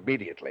Egypt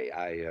immediately.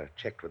 I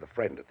checked with a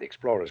friend at the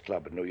Explorers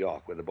Club in New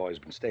York, where the boy's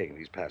been staying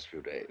these past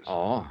few days.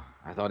 Oh,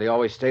 I thought he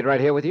always stayed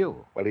right here with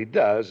you. Well, he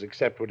does,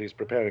 except when he's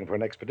preparing for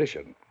an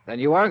expedition. Then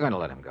you are going to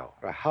let him go.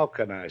 Well, how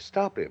can I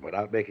stop him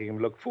without making him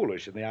look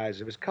foolish in the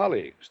eyes of his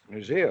colleagues, the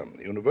museum,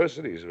 the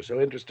universities who are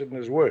so interested in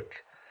his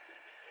work?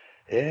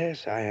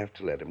 Yes, I have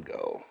to let him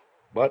go.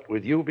 But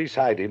with you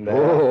beside him there...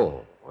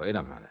 Oh, wait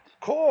a minute. Of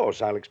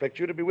course, I'll expect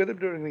you to be with him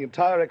during the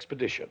entire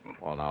expedition.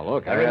 Well, now,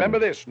 look, And remember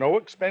this, no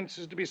expense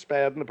is to be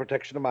spared in the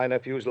protection of my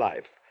nephew's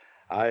life.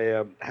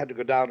 I had to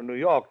go down to New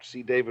York to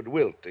see David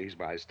Wilt. He's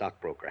my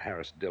stockbroker,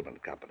 Harris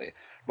Dillman Company.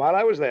 While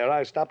I was there,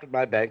 I stopped at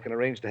my bank and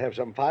arranged to have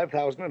some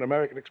 5,000 in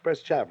American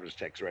Express traveler's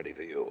checks ready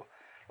for you.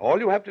 All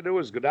you have to do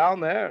is go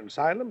down there and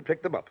sign them and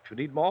pick them up. If you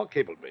need more,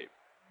 cable me.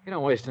 You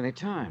don't waste any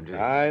time, do you?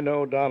 I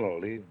know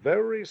Donald. He's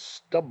very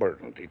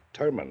stubborn,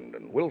 determined,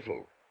 and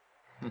willful.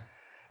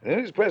 In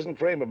his present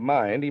frame of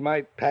mind, he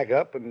might pack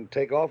up and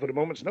take off at a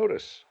moment's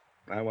notice.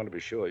 I want to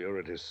be sure you're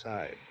at his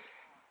side.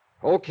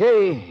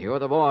 Okay, you're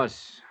the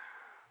boss.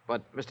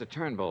 But, Mr.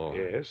 Turnbull...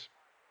 Yes?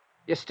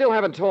 You still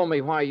haven't told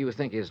me why you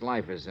think his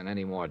life is in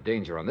any more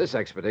danger on this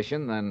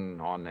expedition than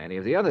on any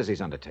of the others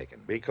he's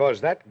undertaken. Because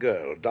that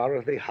girl,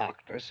 Dorothy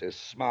Harkness, is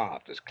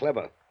smart, is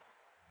clever.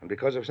 And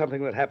because of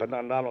something that happened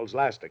on Donald's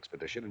last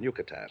expedition in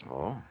Yucatan.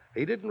 Oh?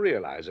 He didn't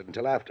realize it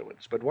until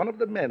afterwards, but one of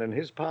the men in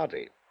his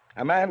party,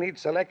 a man he'd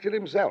selected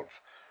himself,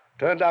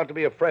 turned out to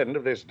be a friend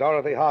of this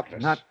Dorothy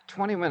Harkness. Not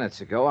 20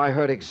 minutes ago, I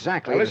heard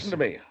exactly... Now, listen to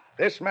me.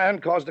 This man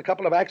caused a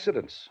couple of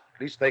accidents.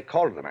 At least they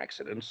called them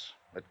accidents.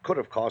 That could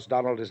have cost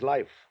Donald his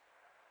life.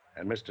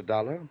 And Mr.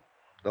 Dollar,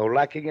 though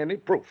lacking any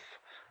proof,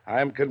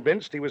 I am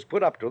convinced he was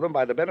put up to them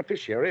by the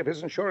beneficiary of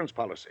his insurance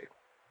policy,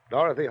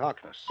 Dorothy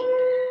Harkness.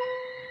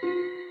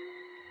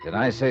 Did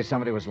I say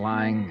somebody was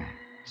lying?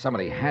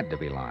 Somebody had to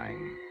be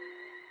lying.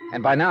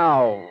 And by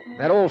now,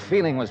 that old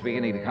feeling was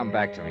beginning to come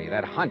back to me,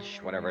 that hunch,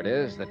 whatever it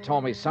is, that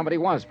told me somebody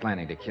was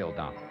planning to kill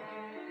Donald.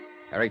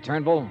 Eric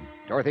Turnbull?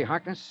 Dorothy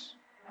Harkness?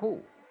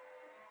 Who?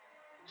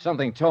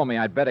 Something told me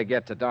I'd better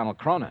get to Donald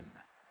Cronin,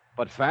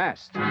 but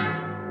fast.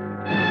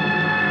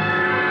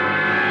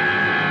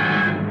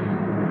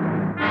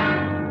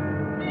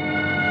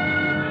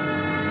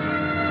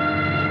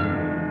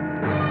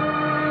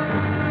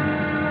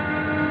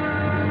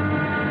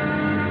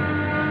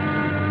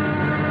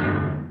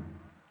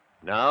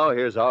 Now,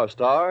 here's our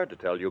star to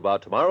tell you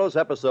about tomorrow's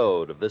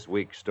episode of this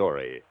week's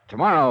story.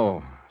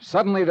 Tomorrow,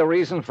 suddenly the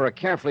reason for a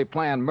carefully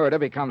planned murder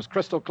becomes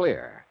crystal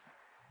clear,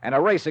 and a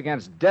race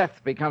against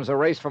death becomes a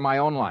race for my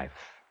own life.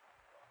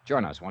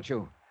 Join us, won't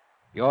you?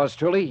 Yours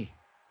truly,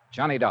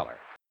 Johnny Dollar.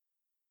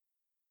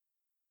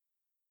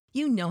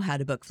 You know how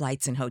to book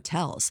flights and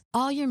hotels.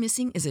 All you're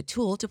missing is a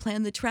tool to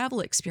plan the travel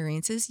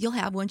experiences you'll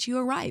have once you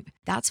arrive.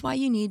 That's why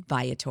you need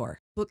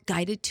Viator. Book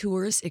guided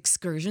tours,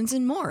 excursions,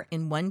 and more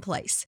in one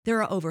place. There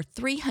are over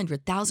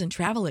 300,000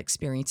 travel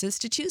experiences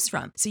to choose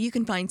from, so you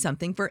can find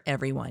something for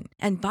everyone.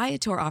 And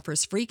Viator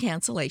offers free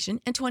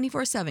cancellation and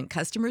 24/7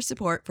 customer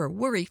support for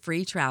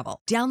worry-free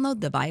travel.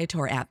 Download the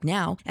Viator app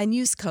now and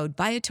use code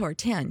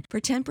Viator10 for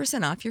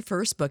 10% off your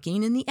first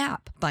booking in the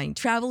app. Find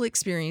travel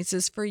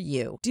experiences for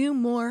you. Do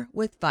more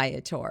with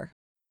Viator.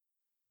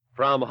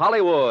 From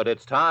Hollywood,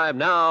 it's time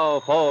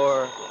now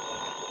for...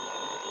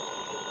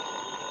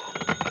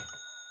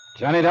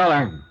 Johnny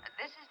Dollar.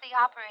 This is the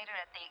operator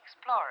at the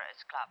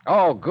Explorers Club.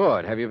 Oh,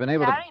 good. Have you been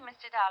able Sorry,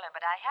 Mr. Dollar,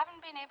 but I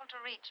haven't been able to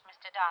reach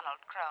Mr.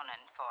 Donald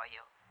Cronin for you.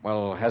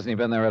 Well, hasn't he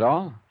been there at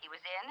all? He was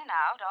in and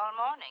out all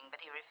morning,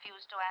 but he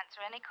refused to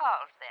answer any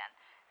calls then.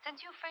 Since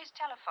you first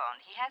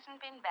telephoned, he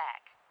hasn't been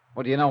back.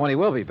 Well, do you know when he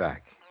will be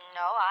back?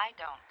 No, I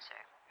don't,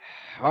 sir.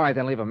 All right,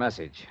 then leave a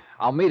message.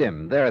 I'll meet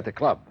him there at the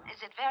club.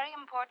 Is it very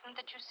important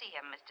that you see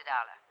him, Mr.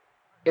 Dollar?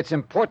 It's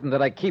important that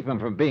I keep him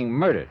from being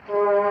murdered.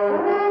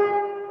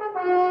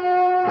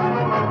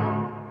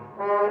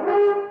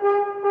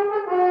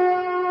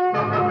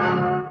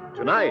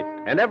 Tonight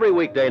and every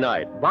weekday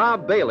night,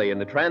 Bob Bailey in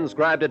the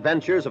transcribed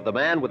adventures of the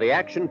man with the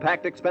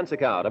action-packed expense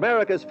account,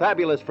 America's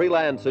fabulous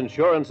freelance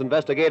insurance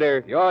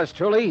investigator. Yours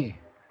truly,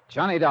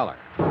 Johnny Dollar.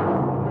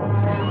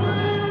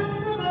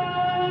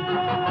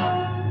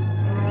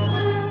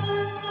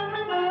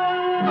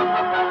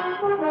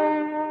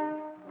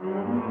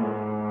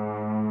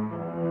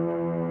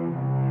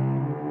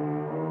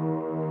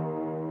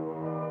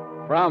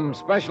 From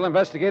Special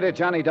Investigator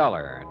Johnny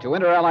Dollar to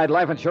Inter-Allied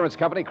Life Insurance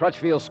Company,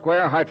 Crutchfield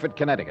Square, Hartford,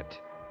 Connecticut.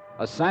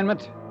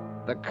 Assignment,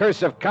 The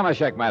Curse of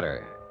Kamashek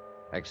Matter.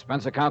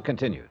 Expense account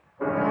continued.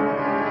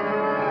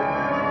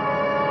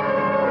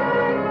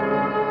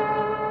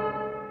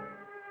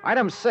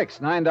 Item 6,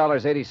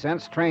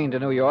 $9.80, train to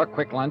New York,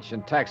 quick lunch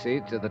and taxi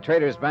to the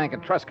Traders Bank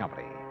and Trust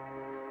Company.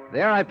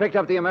 There I picked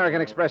up the American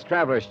Express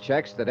traveler's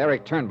checks that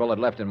Eric Turnbull had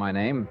left in my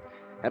name,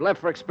 had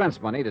left for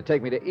expense money to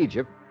take me to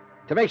Egypt,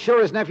 to make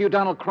sure his nephew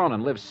Donald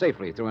Cronin lived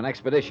safely through an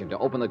expedition to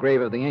open the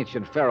grave of the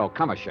ancient pharaoh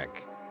Kamashek.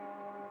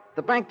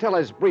 The bank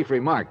teller's brief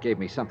remark gave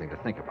me something to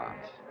think about.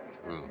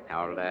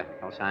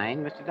 All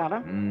sign, Mr.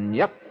 Dollar?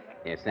 Yep.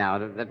 Yes, now,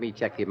 let me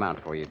check the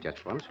amount for you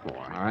just once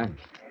more. All right.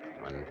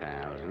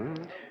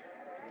 1,000,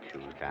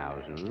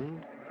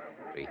 2,000,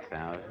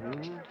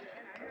 3,000,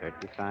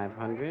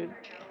 3,500,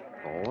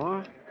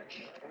 4,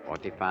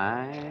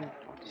 45,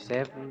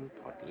 47,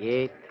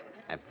 48,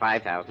 and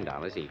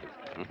 $5,000 even.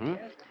 Mm-hmm.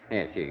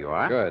 Yes, here you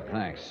are. Good,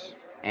 thanks.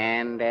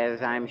 And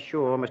as I'm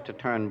sure Mr.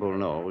 Turnbull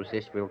knows,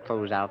 this will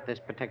close out this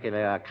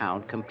particular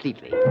account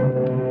completely.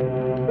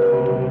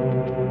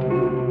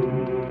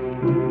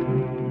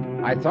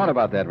 I thought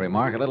about that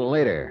remark a little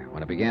later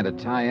when it began to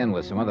tie in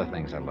with some other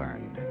things I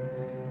learned.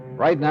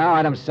 Right now,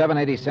 item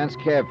 780 cents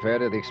cab fare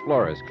to the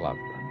Explorers Club.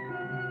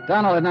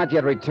 Donald had not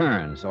yet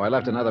returned, so I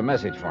left another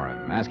message for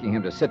him, asking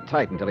him to sit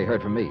tight until he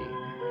heard from me.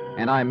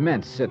 And I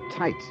meant sit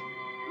tight.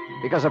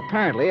 Because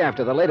apparently,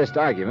 after the latest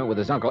argument with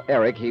his Uncle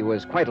Eric, he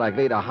was quite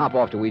likely to hop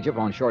off to Egypt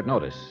on short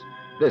notice.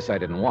 This I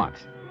didn't want.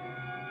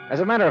 As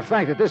a matter of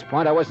fact, at this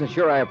point, I wasn't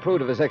sure I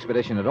approved of his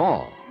expedition at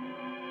all.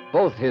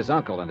 Both his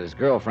uncle and his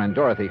girlfriend,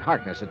 Dorothy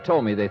Harkness, had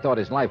told me they thought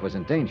his life was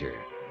in danger.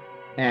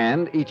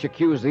 And each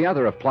accused the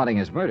other of plotting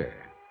his murder.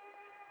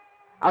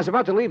 I was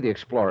about to leave the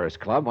Explorers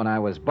Club when I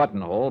was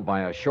buttonholed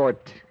by a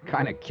short,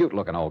 kind of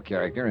cute-looking old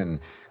character in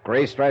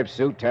gray striped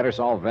suit,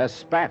 tattersall vest,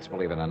 spats,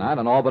 believe it or not,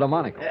 and all but a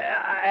monocle.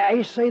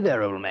 I say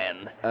there, old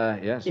man.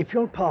 Yes? If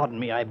you'll pardon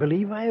me, I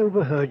believe I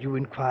overheard you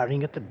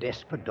inquiring at the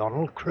desk for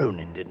Donald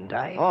Cronin, didn't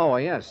I? Oh,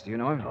 yes. Do you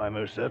know him? Oh, I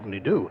most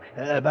certainly do.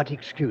 But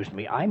excuse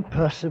me, I'm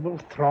Percival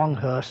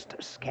Thronghurst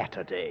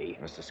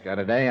Scatterday. Mr.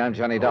 Scatterday, I'm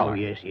Johnny Dollar. Oh,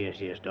 yes.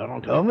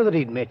 Donald told me that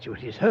he'd met you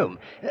at his home.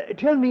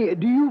 Tell me,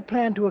 do you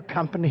plan to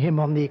accompany him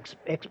on the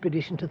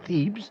expedition to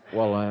Thebes?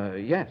 Well,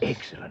 yes.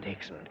 Excellent.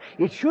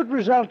 It should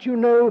result, you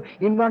know,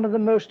 in one of the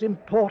most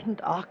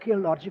important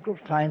archaeological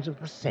finds of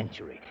the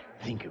century.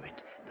 Think of it.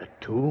 The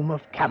tomb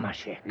of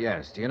Kamashek.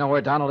 Yes. Do you know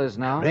where Donald is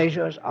now?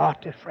 Treasures,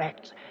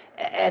 artifacts,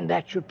 and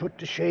that should put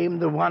to shame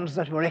the ones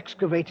that were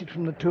excavated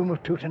from the tomb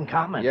of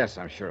Tutankhamun. Yes,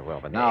 I'm sure it will,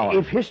 but now...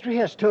 If history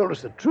has told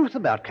us the truth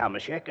about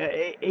Kamashek,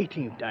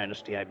 18th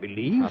dynasty, I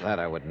believe... Now, that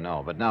I wouldn't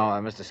know, but now,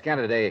 Mr.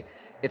 Scatterday,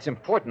 it's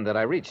important that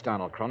I reach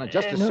Donald Cronin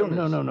just as soon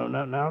as... No.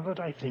 Now that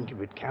I think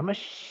of it,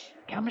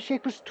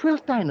 Kamashek was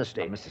 12th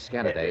dynasty. Mr.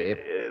 Scatterday,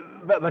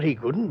 But he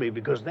couldn't be,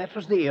 because that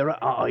was the era...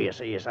 Oh, yes,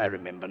 I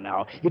remember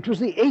now. It was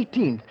the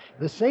 18th,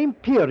 the same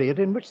period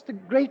in which the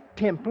great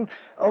temple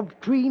of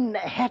Queen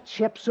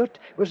Hatshepsut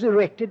was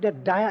erected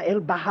at Daya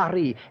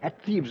el-Bahari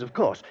at Thebes, of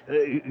course.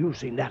 You've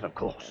seen that, of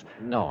course.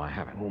 No, I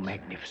haven't. Oh,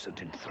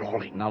 magnificent,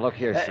 enthralling. Now, look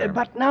here, sir.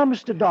 But now,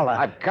 Mr. Dollar...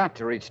 I've got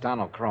to reach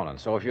Donald Cronin,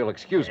 so if you'll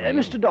excuse me...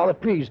 Mr. Dollar,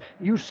 please,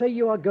 you say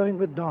you are going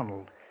with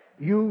Donald.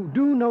 You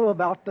do know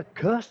about the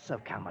curse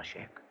of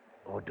Kamashek.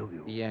 Or do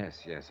you?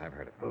 Yes, I've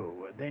heard it.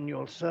 Oh, then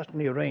you'll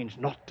certainly arrange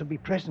not to be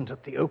present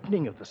at the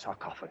opening of the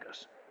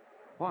sarcophagus.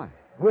 Why?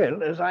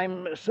 Well, as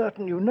I'm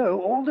certain you know,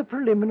 all the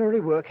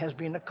preliminary work has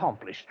been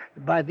accomplished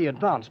by the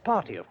advance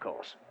party, of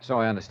course. So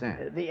I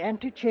understand. The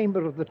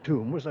antechamber of the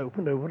tomb was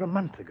opened over a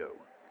month ago.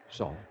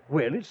 So?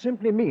 Well, it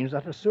simply means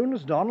that as soon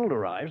as Donald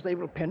arrives, they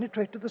will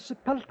penetrate to the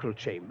sepulchral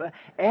chamber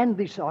and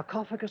the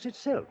sarcophagus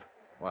itself.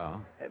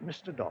 Well?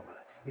 Mr. Dollar,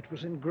 it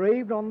was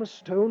engraved on the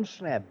stone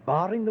slab,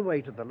 barring the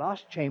way to the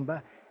last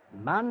chamber,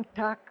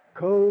 Mantak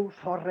Ko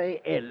Fore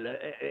El,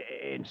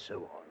 and so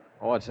on.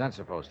 Oh, what's that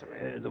supposed to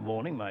be? The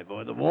warning, my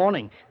boy, the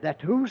warning that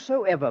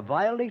whosoever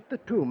violate the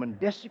tomb and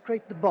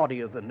desecrate the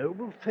body of the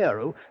noble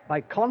pharaoh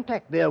by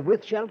contact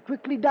therewith shall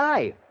quickly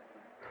die.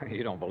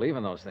 You don't believe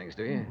in those things,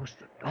 do you?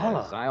 Mr.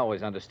 Dollar. As I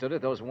always understood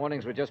it, those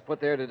warnings were just put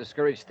there to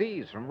discourage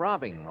thieves from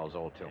robbing those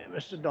old tombs.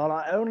 Mr.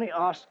 Dollar, I only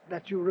ask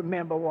that you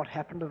remember what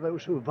happened to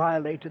those who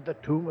violated the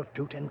tomb of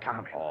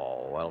Tutankhamun.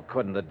 Oh, well,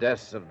 couldn't the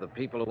deaths of the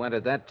people who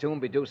entered that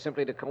tomb be due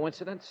simply to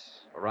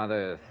coincidence? Or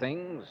rather,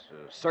 things,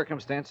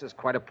 circumstances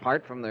quite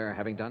apart from their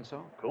having done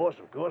so?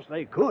 Of course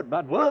they could,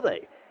 but were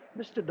they?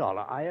 Mr.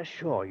 Dollar, I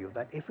assure you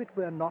that if it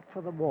were not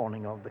for the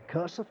warning of the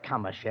curse of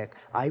Kamashek,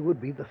 I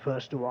would be the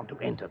first to want to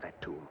enter that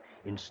tomb.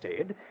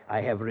 Instead, I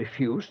have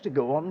refused to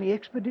go on the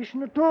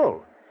expedition at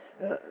all.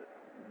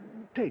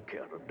 Take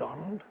care of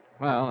Donald.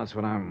 Well, that's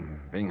what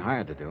I'm being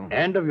hired to do.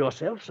 And of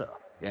yourself, sir.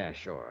 Yeah,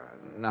 sure.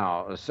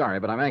 Now, sorry,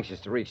 but I'm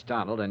anxious to reach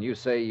Donald, and you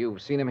say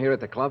you've seen him here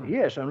at the club?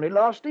 Yes, only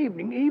last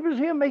evening. He was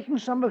here making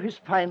some of his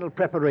final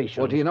preparations.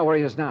 Well, do you know where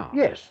he is now?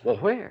 Yes. Well,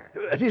 where?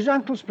 At his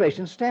uncle's place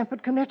in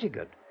Stamford,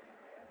 Connecticut.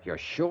 You're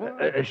sure?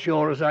 As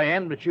sure as I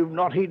am that you've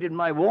not heeded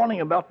my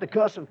warning about the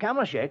curse of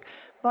Kamashek.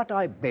 But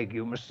I beg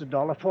you, Mr.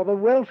 Dollar, for the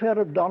welfare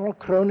of Donald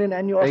Cronin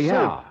and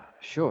yourself. Yeah,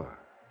 sure.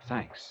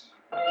 Thanks.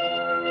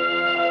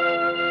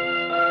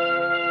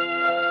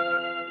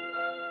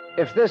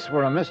 If this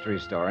were a mystery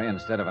story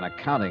instead of an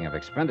accounting of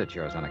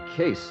expenditures on a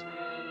case,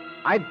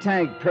 I'd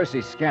tag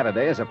Percy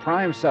Scatterday as a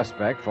prime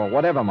suspect for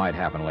whatever might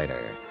happen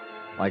later.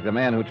 Like the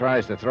man who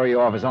tries to throw you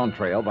off his own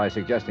trail by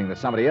suggesting that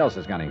somebody else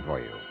is gunning for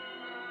you.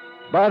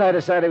 But I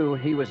decided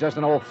he was just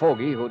an old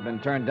fogey who'd been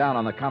turned down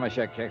on the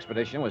Kamashek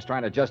expedition, was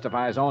trying to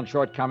justify his own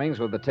shortcomings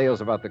with the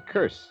tales about the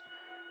curse.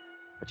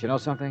 But you know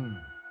something?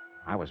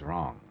 I was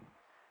wrong.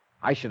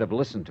 I should have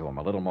listened to him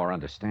a little more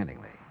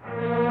understandingly.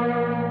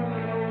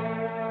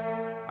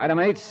 Item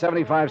 8,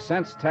 75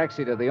 cents,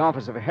 taxi to the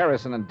office of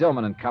Harrison and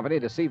Dillman and Company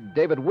to see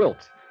David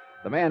Wilt,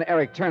 the man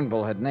Eric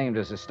Turnbull had named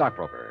as his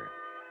stockbroker.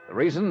 The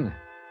reason?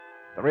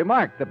 The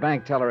remark the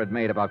bank teller had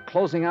made about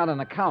closing out an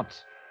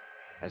account.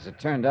 As it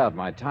turned out,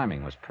 my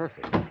timing was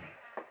perfect.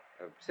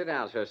 Sit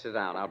down, sir, sit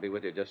down. I'll be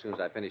with you just as soon as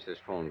I finish this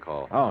phone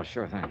call. Oh,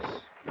 sure, thanks.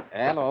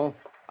 Hello.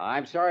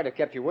 I'm sorry to have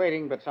kept you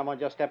waiting, but someone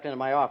just stepped into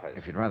my office.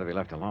 If you'd rather be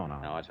left alone,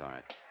 No, it's all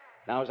right.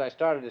 Now, as I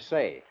started to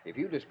say, if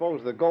you dispose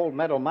of the gold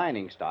medal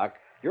mining stock,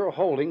 your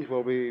holdings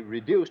will be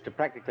reduced to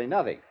practically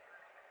nothing.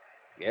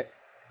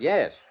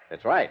 Yes,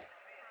 that's right.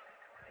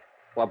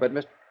 Well, but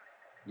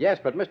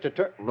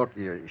Mr. Look,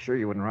 you sure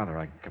you wouldn't rather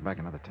I come back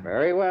another time?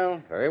 Very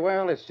well, very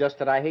well. It's just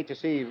that I hate to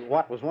see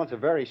what was once a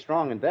very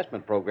strong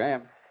investment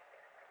program.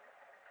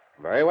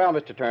 Very well,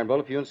 Mr. Turnbull,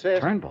 if you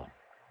insist. Turnbull?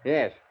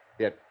 Yes.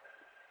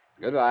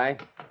 Goodbye.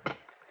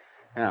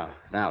 Now,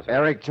 sir.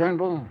 Eric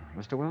Turnbull,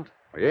 Mr. Wilt?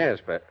 Yes,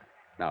 but...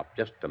 Now,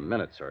 just a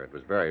minute, sir. It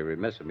was very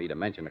remiss of me to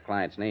mention a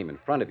client's name in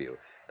front of you,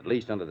 at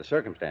least under the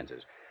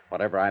circumstances.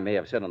 Whatever I may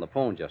have said on the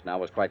phone just now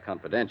was quite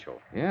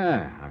confidential.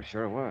 Yeah, I'm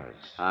sure it was.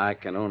 I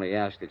can only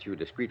ask that you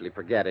discreetly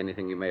forget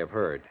anything you may have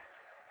heard.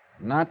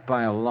 Not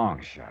by a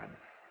long shot.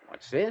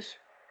 What's this?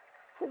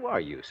 Who are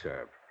you,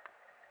 sir?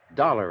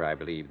 Dollar, I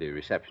believe the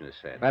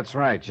receptionist said. That's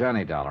right,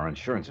 Johnny Dollar,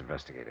 insurance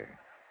investigator.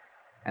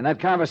 And that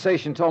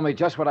conversation told me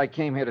just what I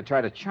came here to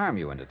try to charm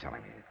you into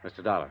telling me.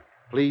 Mr. Dollar,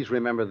 please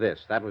remember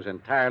this. That was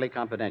entirely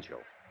confidential.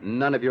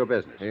 None of your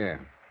business.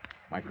 Here,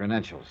 my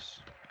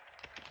credentials.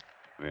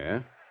 Yeah?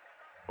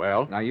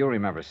 Well? Now, you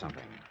remember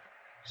something.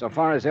 So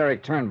far as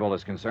Eric Turnbull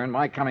is concerned,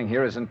 my coming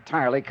here is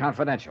entirely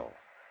confidential.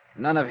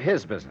 None of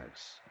his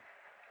business.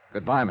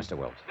 Goodbye, Mr.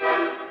 Wilt.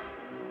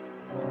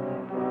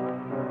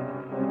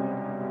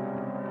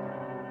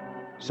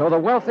 So the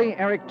wealthy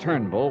Eric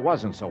Turnbull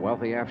wasn't so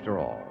wealthy after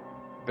all.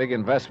 Big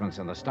investments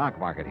in the stock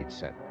market, he'd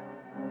said.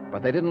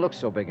 But they didn't look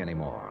so big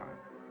anymore.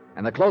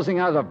 And the closing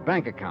out of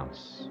bank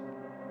accounts.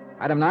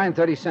 Item 9,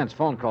 30 cents,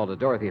 phone call to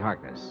Dorothy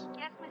Harkness.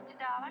 Yes, Mr.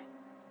 Dollar?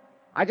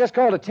 I just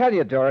called to tell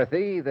you,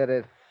 Dorothy, that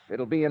if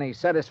it'll be any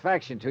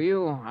satisfaction to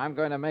you, I'm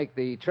going to make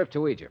the trip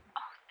to Egypt.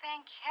 Oh,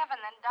 thank heaven.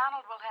 Then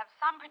Donald will have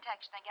some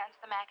protection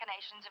against the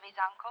machinations of his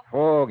uncle.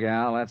 Oh,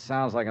 gal, that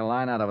sounds like a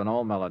line out of an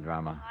old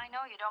melodrama. I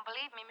know you don't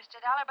believe me,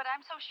 Mr. Dollar, but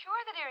I'm so sure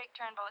that Eric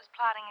Turnbull is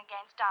plotting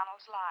against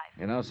Donald's life.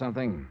 You know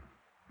something?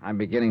 I'm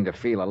beginning to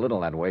feel a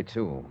little that way,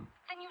 too.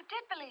 Then you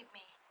did believe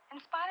me. In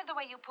spite of the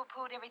way you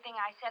poo-pooed everything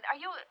I said, are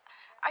you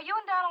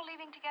and Donald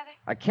leaving together?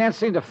 I can't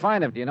seem to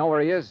find him. Do you know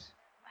where he is?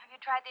 Have you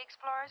tried the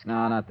Explorer's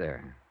No, not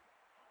there.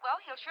 Well,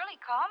 he'll surely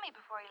call me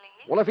before he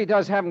leaves. Well, if he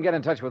does, have him get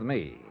in touch with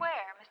me. Where,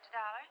 Mr.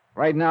 Dollar?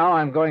 Right now,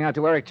 I'm going out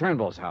to Eric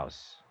Turnbull's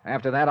house.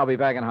 After that, I'll be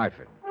back in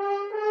Hartford.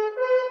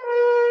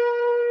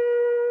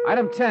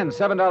 Item 10,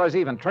 $7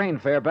 even, train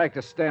fare back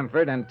to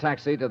Stamford and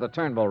taxi to the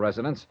Turnbull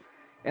residence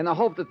in the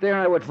hope that there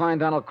I would find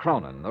Donald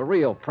Cronin, the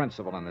real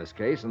principal in this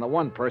case, and the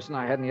one person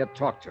I hadn't yet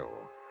talked to.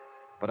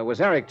 But it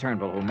was Eric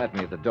Turnbull who met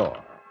me at the door.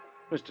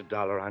 Mr.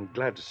 Dollar, I'm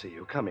glad to see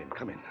you. Come in,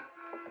 come in.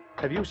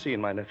 Have you seen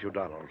my nephew,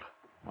 Donald?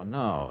 Oh,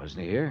 no. Isn't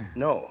he here?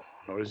 No,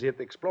 nor is he at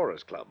the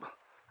Explorers Club.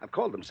 I've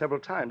called him several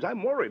times.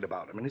 I'm worried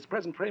about him in his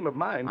present frame of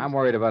mind. I'm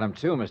worried about him,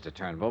 too, Mr.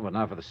 Turnbull, but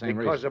not for the same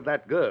reason. Because of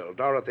that girl,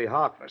 Dorothy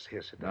Harkness.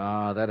 Here, sit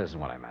down. No, that isn't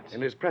what I meant. In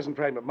his present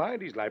frame of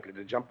mind, he's likely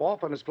to jump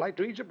off on his flight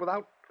to Egypt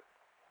without...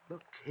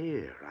 Look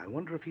here, I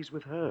wonder if he's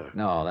with her.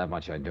 No, that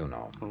much I do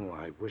know. Oh,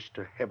 I wish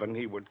to heaven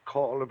he would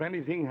call if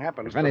anything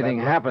happens If anything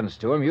happens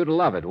to him, you'd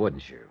love it,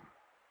 wouldn't you?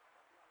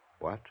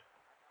 What?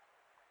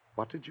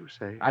 What did you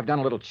say? I've done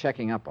a little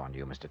checking up on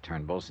you, Mr.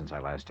 Turnbull, since I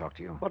last talked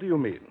to you. What do you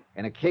mean?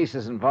 In a case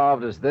as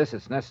involved as this,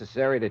 it's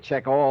necessary to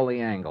check all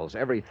the angles,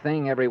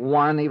 everything,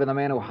 everyone, even the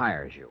man who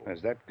hires you.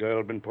 Has that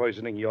girl been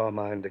poisoning your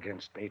mind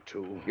against me,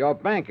 too? Your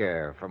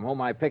banker, from whom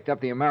I picked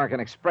up the American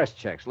Express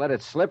checks, let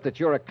it slip that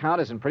your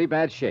account is in pretty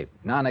bad shape.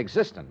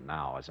 Non-existent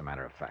now, as a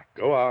matter of fact.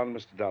 Go on,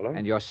 Mr. Dollar.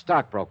 And your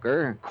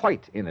stockbroker,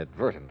 quite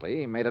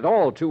inadvertently, made it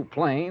all too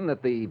plain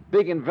that the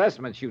big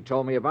investments you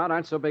told me about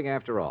aren't so big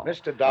after all.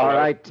 Mr. Dollar. All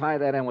right, tie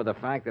that in with the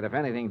fact that if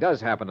anything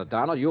does happen to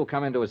Donald, you'll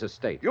come into his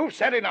estate. You've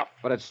said enough.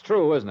 But it's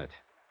true, isn't it?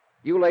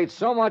 You laid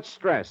so much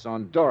stress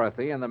on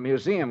Dorothy and the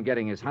museum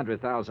getting his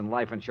 $100,000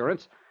 life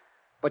insurance,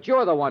 but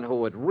you're the one who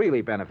would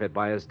really benefit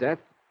by his death.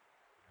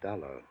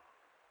 Dollar,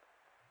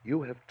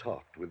 you have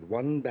talked with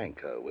one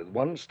banker, with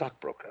one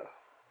stockbroker.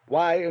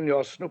 Why, in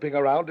your snooping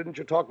around, didn't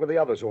you talk with the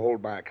others who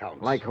hold my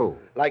accounts? Like who?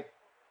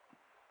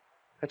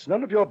 That's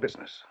none of your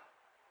business.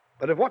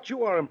 But if what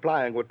you are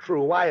implying were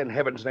true, why in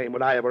heaven's name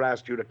would I ever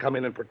ask you to come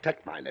in and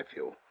protect my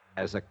nephew?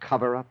 As a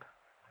cover-up?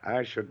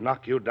 I should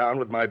knock you down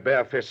with my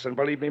bare fists, and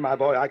believe me, my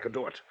boy, I could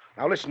do it.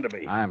 Now listen to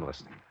me. I'm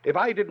listening. If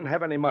I didn't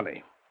have any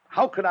money,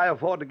 how could I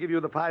afford to give you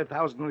the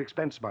 $5,000 in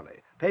expense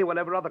money, pay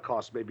whatever other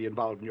costs may be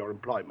involved in your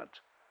employment?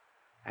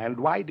 And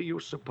why do you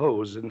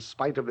suppose, in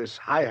spite of this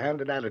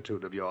high-handed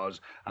attitude of yours,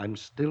 I'm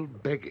still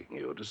begging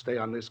you to stay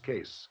on this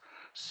case?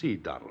 See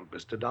Donald,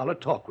 Mr. Dollar,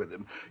 talk with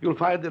him. You'll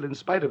find that in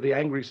spite of the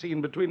angry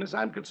scene between us,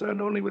 I'm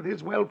concerned only with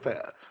his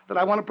welfare, that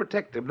I want to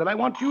protect him, that I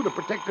want you to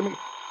protect him.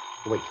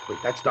 Wait,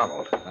 that's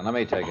Donald. Then let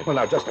me take it. Well,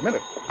 now, just a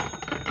minute.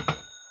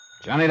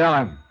 Johnny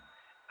Dollar.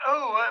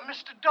 Oh,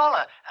 Mr.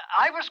 Dollar,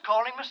 I was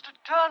calling Mr.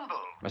 Turnbull.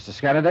 Mr.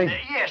 Scatterday?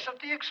 Yes, of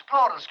the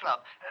Explorers Club.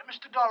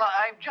 Mr. Dollar,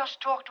 I've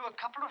just talked to a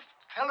couple of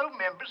fellow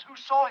members who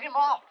saw him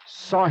off.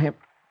 Saw him?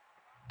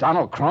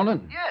 Donald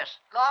Cronin? Yes,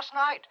 last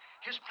night.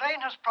 His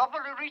plane has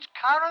probably reached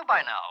Cairo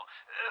by now.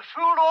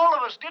 Fooled all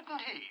of us,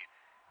 didn't he?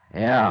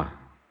 Yeah.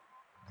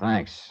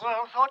 Thanks.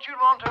 Well, thought you'd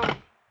want to...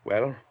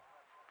 Well?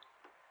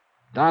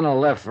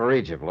 Donald left for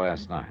Egypt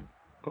last night.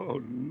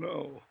 Oh,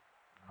 no.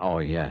 Oh,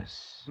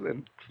 yes.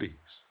 Then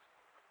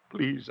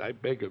please, I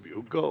beg of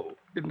you, go.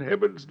 In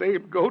heaven's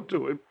name, go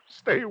to him.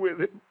 Stay with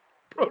him.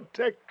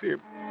 Protect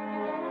him.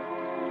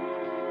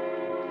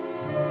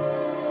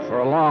 For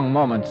a long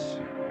moment,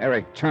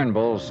 Eric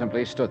Turnbull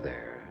simply stood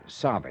there,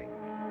 sobbing,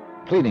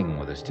 pleading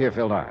with his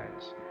tear-filled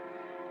eyes.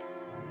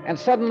 And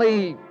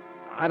suddenly,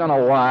 I don't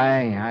know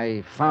why,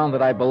 I found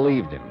that I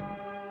believed him.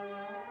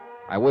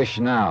 I wish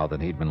now that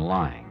he'd been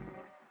lying.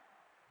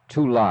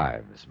 2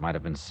 lives might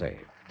have been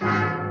saved.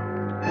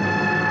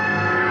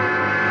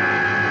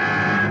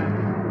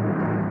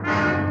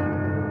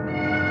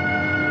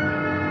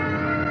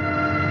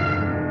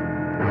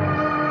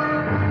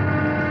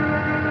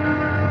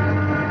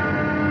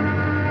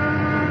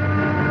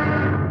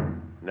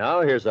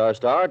 Now, here's our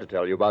star to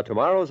tell you about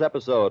tomorrow's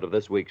episode of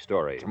this week's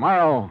story.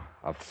 Tomorrow,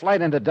 a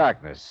flight into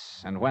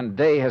darkness, and when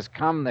day has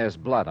come, there's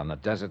blood on the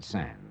desert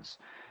sands.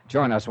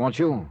 Join us, won't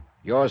you?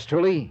 Yours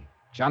truly,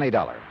 Johnny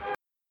Dollar.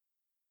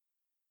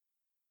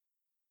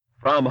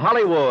 From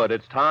Hollywood,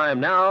 it's time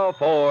now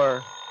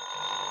for...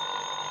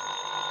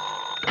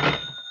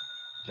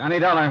 Johnny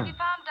Dollar. Have you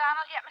found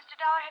Donald yet, Mr.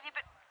 Dollar? Have you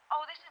been...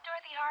 Oh, this is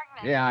Dorothy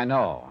Harkness. Yeah, I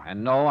know.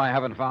 And no, I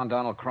haven't found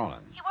Donald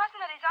Cronin. He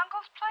wasn't at his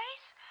uncle's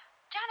place?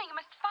 Johnny, you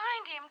must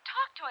find him.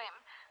 Talk to him.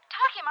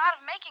 Talk him out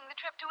of making the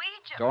trip to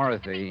Egypt.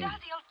 Dorothy. If he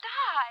does, he'll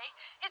die.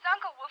 His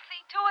uncle will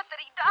see to it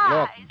that he dies.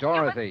 Look,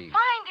 Dorothy. You must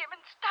find him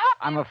and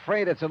stop him. I'm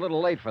afraid it's a little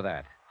late for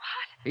that.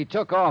 What? He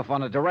took off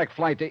on a direct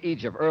flight to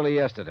Egypt early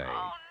yesterday.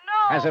 Oh,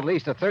 no. Has at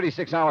least a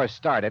 36-hour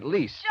start, at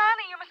least.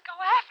 Johnny, you must go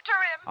after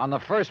him. On the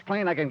first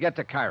plane I can get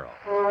to Cairo.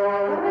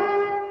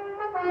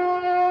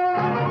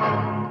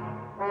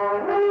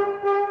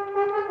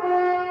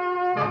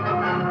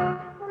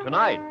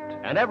 Tonight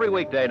and every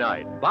weekday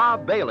night,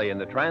 Bob Bailey in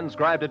the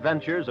transcribed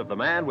adventures of the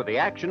man with the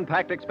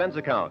action-packed expense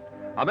account,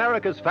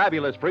 America's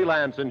fabulous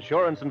freelance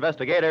insurance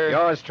investigator.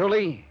 Yours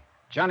truly,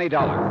 Johnny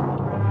Dollar.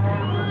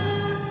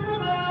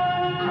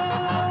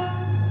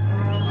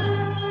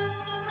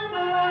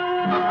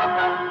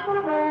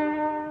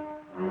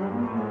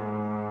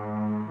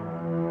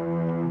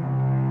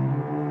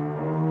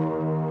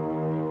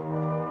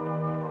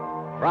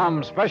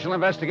 From Special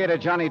Investigator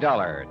Johnny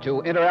Dollar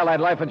to Inter-Allied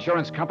Life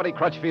Insurance Company,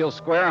 Crutchfield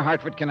Square,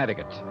 Hartford,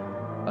 Connecticut.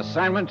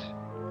 Assignment,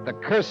 The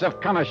Curse of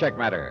Kamashek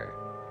Matter.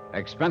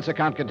 Expense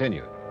account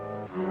continued.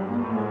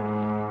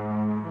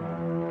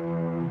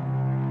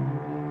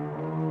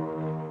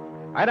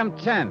 Item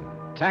 10,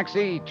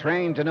 taxi,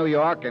 train to New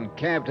York, and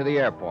cab to the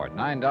airport,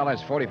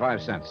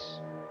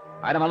 $9.45.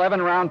 Item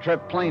 11,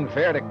 round-trip plane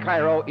fare to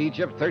Cairo,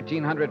 Egypt,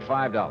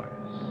 $1,305.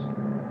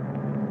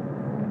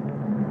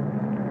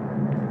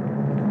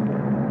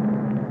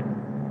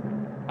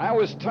 I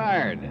was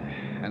tired,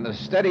 and the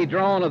steady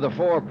drone of the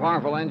 4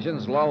 powerful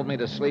engines lulled me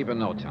to sleep in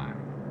no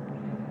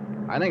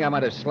time. I think I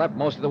might have slept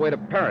most of the way to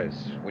Paris,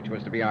 which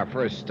was to be our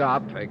first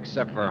stop,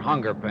 except for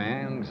hunger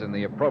pangs and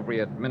the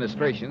appropriate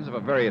ministrations of a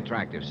very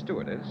attractive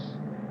stewardess.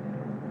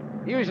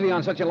 Usually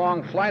on such a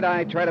long flight,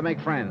 I try to make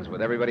friends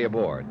with everybody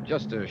aboard,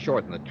 just to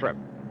shorten the trip.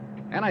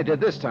 And I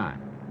did this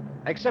time,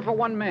 except for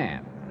one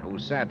man who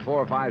sat 4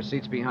 or 5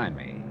 seats behind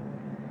me.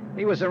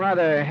 He was a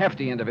rather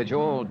hefty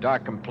individual,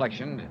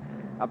 dark-complexioned,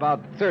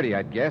 about 30,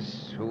 I'd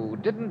guess, who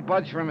didn't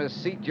budge from his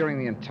seat during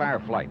the entire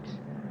flight.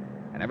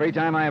 And every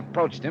time I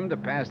approached him to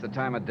pass the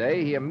time of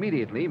day, he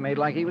immediately made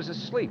like he was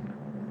asleep.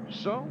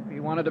 So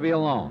he wanted to be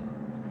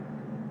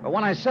alone. But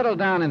when I settled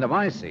down into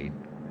my seat,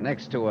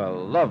 next to a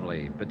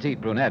lovely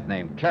petite brunette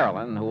named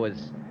Carolyn, who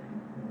was...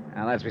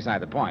 Now, that's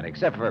beside the point,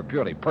 except for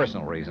purely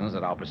personal reasons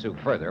that I'll pursue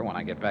further when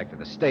I get back to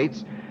the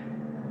States.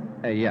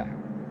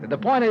 The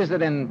point is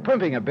that in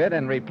primping a bit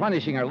and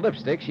replenishing her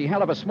lipstick, she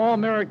held up a small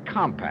mirrored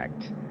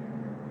compact.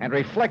 And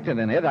reflected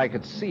in it, I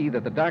could see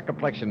that the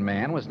dark-complexioned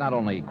man was not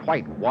only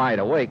quite wide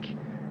awake,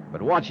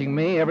 but watching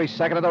me every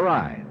second of the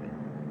ride.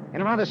 In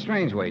a rather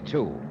strange way,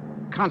 too.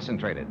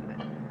 Concentrated.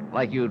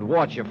 Like you'd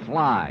watch a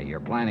fly you're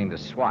planning to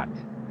swat.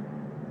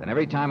 Then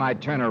every time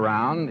I'd turn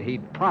around,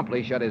 he'd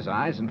promptly shut his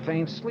eyes and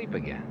feign sleep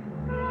again.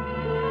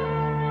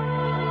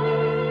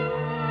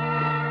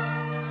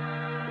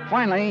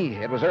 Finally,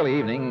 it was early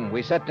evening,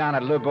 we sat down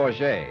at Le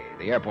Bourget,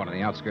 the airport on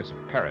the outskirts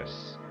of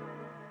Paris.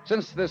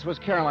 Since this was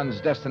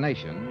Carolyn's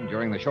destination,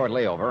 during the short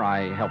layover,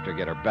 I helped her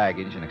get her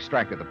baggage and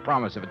extracted the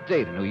promise of a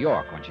date in New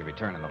York when she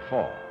returned in the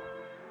fall.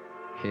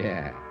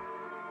 Yeah,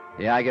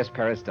 I guess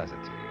Paris does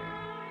it to you.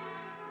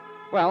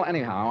 Well,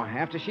 anyhow,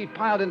 after she'd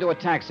piled into a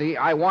taxi,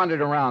 I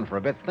wandered around for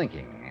a bit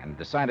thinking and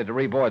decided to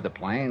reboard the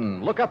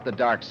plane, look up the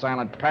dark,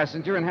 silent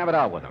passenger, and have it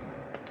out with him.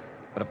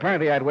 But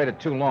apparently I'd waited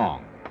too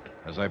long.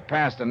 As I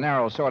passed a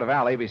narrow sort of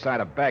alley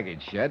beside a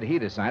baggage shed, he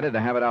decided to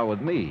have it out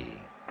with me.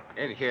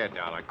 In here,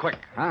 Dollar, quick.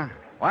 Huh?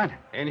 What?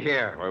 In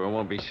here, where we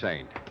won't be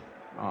seen.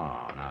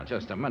 Oh, now,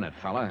 just a minute,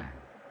 fella.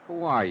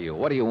 Who are you?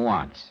 What do you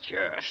want?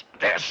 Just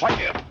this. What?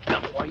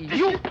 Why,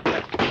 you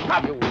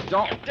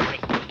don't...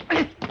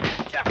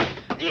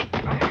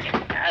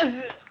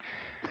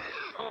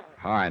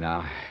 All right,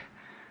 now.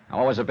 Now,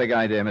 what was the big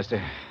idea,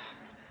 mister?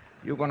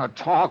 You gonna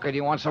talk, or do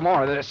you want some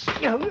more of this?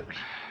 All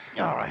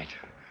right.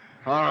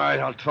 All right,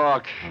 I'll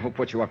talk. Now, who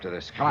put you up to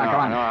this? Come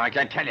on. No, I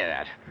can't tell you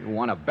that. You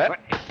want to bet?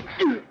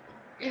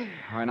 All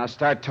right, now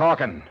start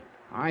talking.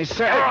 I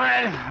said... All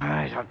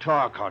right, I'll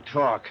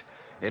talk.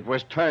 It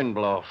was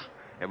Turnbull.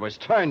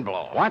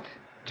 What?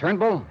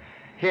 Turnbull?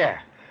 Here.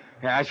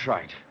 Yeah, that's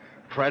right.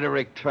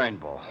 Frederick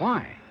Turnbull.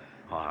 Why?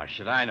 Oh,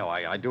 should I know?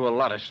 I do a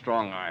lot of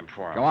strong arm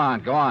for him.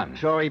 Go on.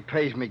 So he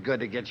pays me good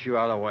to get you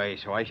out of the way,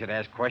 so I should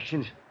ask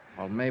questions?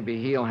 Well, maybe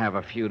he'll have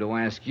a few to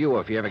ask you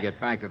if you ever get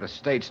back to the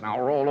States.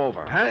 Now, roll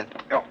over. Huh?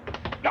 No.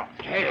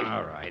 Hey.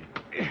 All right.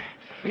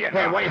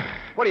 Hey,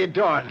 what are you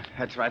doing?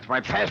 That's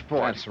my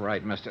passport. That's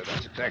right, mister.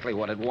 That's exactly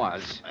what it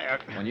was.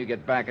 When you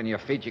get back on your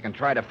feet, you can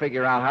try to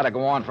figure out how to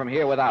go on from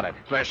here without it.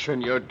 Listen,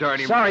 you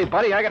dirty... Sorry,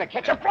 buddy. I gotta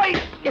catch a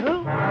flight.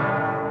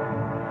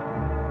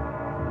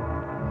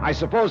 I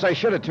suppose I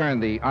should have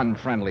turned the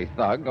unfriendly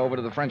thug over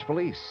to the French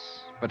police,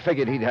 but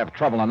figured he'd have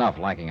trouble enough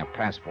lacking a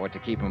passport to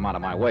keep him out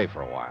of my way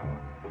for a while.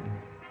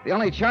 The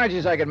only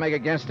charges I could make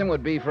against him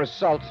would be for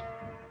assault.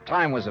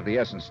 Time was of the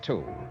essence,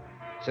 too,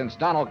 since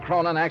Donald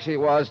Cronin actually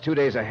was 2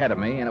 days ahead of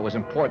me, and it was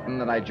important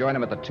that I join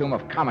him at the tomb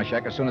of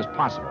Kamashek as soon as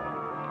possible.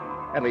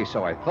 At least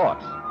so I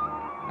thought,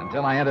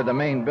 until I entered the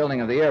main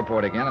building of the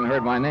airport again and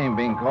heard my name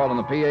being called on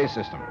the PA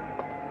system.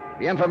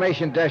 The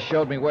information desk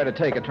showed me where to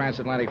take a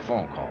transatlantic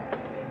phone call.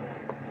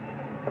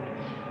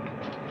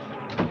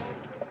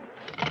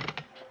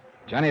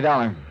 Johnny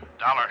Dollar.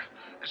 Dollar,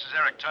 this is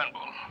Eric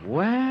Turnbull.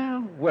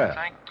 Well.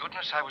 Thank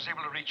goodness I was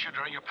able to reach you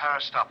during your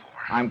Paris stopover.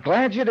 I'm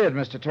glad you did,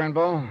 Mr.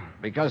 Turnbull,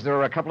 because there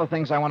are a couple of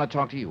things I want to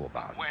talk to you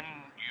about. When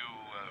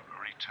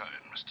you return,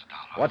 Mr.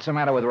 Dollar... What's the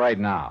matter with right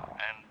now?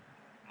 And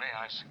may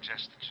I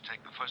suggest that you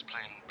take the first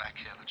plane back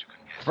here that you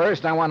can get?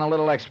 First, I want a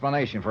little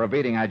explanation for a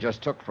beating I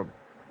just took from...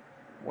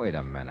 Wait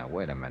a minute.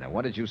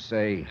 What did you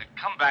say?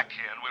 Come back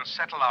here and we'll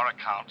settle our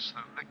accounts.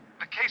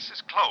 The case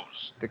is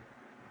closed.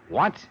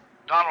 What?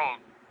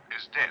 Donald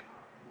is dead.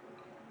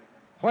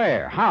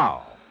 Where?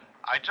 How?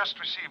 I just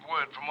received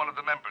word from one of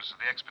the members of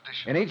the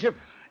expedition. In Egypt?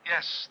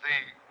 Yes,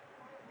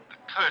 the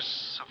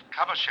curse of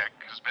Kamashek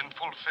has been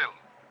fulfilled.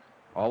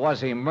 Or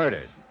was he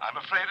murdered? I'm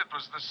afraid it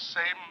was the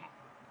same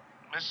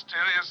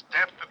mysterious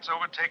death that's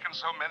overtaken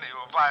so many who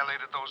have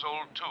violated those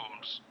old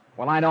tombs.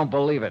 Well, I don't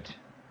believe it.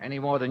 Any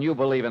more than you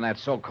believe in that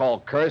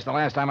so-called curse the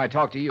last time I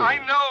talked to you. I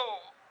know.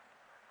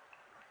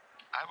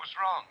 I was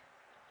wrong.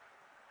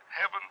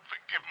 Heaven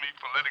forgive me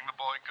for letting the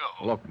boy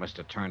go. Look,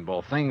 Mr.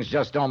 Turnbull, things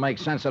just don't make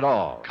sense at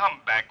all.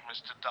 Come back,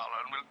 Mr. Dollar,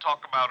 and we'll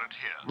talk about it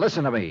here.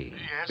 Listen to me.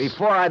 Yes?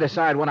 Before I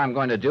decide what I'm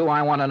going to do,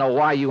 I want to know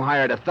why you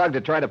hired a thug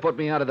to try to put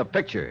me out of the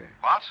picture.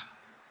 What?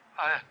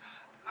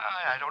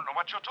 I don't know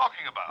what you're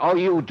talking about. Oh,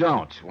 you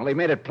don't? Well, he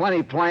made it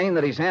plenty plain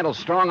that he's handled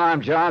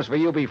strong-arm jobs for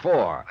you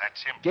before.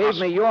 That's impossible.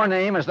 Gave me your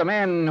name as the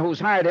man who's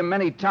hired him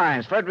many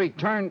times. Frederick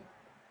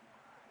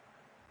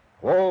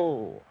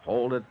Whoa,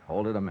 hold it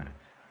a minute.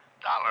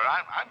 Dollar,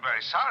 I'm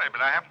very sorry,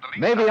 but I haven't the least...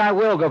 Maybe I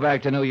will go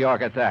back to New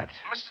York at that.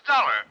 Mr.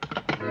 Dollar.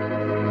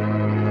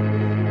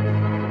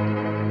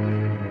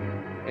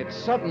 It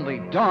suddenly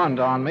dawned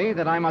on me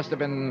that I must have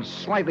been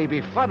slightly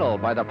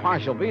befuddled by the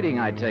partial beating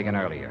I'd taken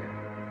earlier.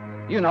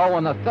 You know,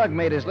 when the thug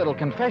made his little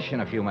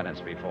confession a few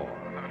minutes before.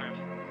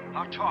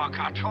 I'll talk.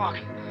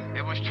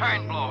 It was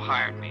Turnbull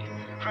hired me.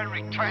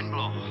 Frederick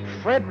Turnbull.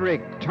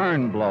 Frederick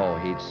Turnbull,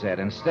 he'd said,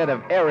 instead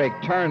of Eric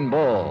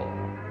Turnbull.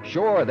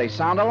 Sure, they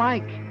sound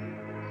alike.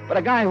 But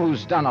a guy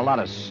who's done a lot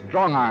of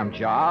strong-arm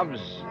jobs,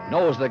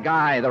 knows the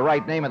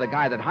right name of the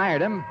guy that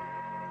hired him,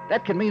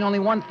 that can mean only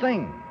one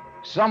thing.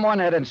 Someone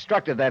had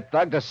instructed that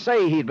thug to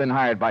say he'd been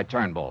hired by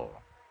Turnbull.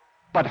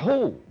 But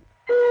who?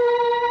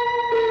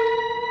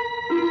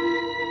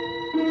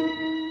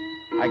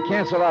 I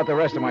canceled out the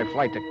rest of my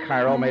flight to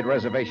Cairo, made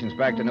reservations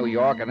back to New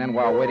York, and then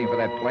while waiting for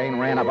that plane,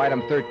 ran up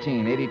item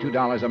 13,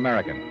 $82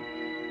 American.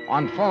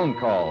 On phone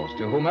calls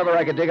to whomever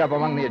I could dig up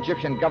among the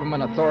Egyptian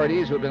government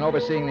authorities who'd been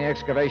overseeing the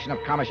excavation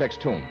of Kamashek's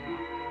tomb.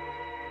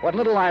 What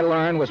little I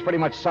learned was pretty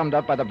much summed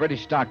up by the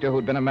British doctor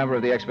who'd been a member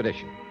of the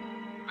expedition.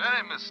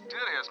 Very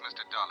mysterious,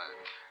 Mr. Dollar.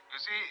 You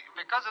see,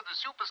 because of the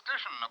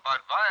superstition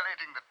about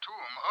violating the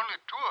tomb, only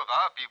 2 of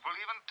our people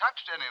even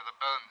touched any of the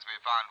bones we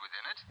found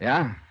within it.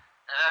 Yeah?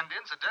 And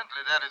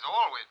incidentally, that is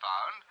all we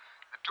found.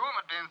 The tomb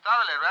had been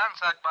thoroughly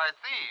ransacked by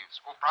thieves,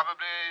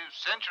 probably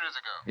centuries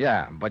ago.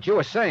 Yeah, but you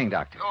were saying,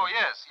 Doctor. Oh,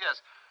 yes.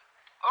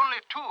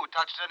 Only 2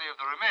 touched any of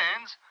the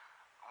remains.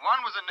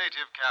 One was a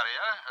native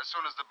carrier, as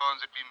soon as the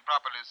bones had been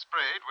properly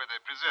sprayed with a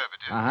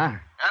preservative. Uh-huh.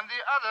 And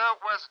the other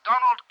was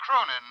Donald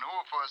Cronin, who,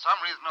 for some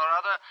reason or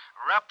other,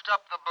 wrapped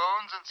up the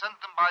bones and sent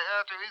them by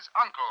air to his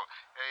uncle,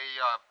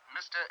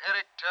 Mr.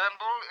 Eric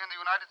Turnbull in the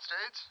United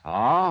States.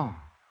 Oh?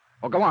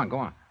 Well, go on.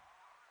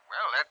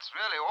 Well, that's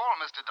really all,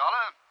 Mr.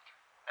 Dollar.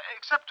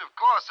 Except, of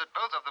course, that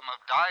both of them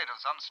have died of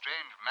some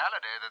strange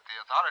malady that the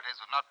authorities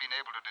have not been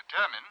able to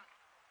determine.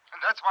 And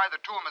that's why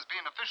the tomb has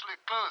been officially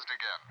closed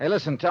again. Hey,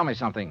 listen, tell me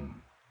something.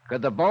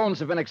 Could the bones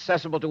have been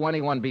accessible to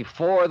anyone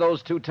before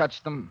those two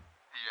touched them?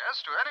 Yes,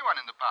 to anyone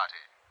in the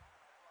party.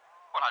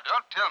 Well, now,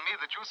 don't tell me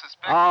that you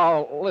suspect...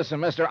 Oh, listen,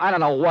 mister, I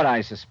don't know what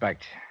I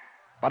suspect.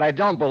 But I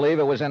don't believe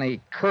it was any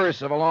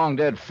curse of a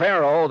long-dead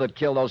pharaoh that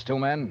killed those two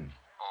men.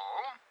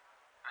 Oh?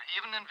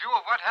 Even in view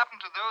of what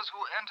happened to those who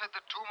entered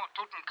the tomb of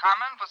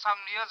Tutankhamun for some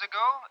years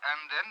ago, and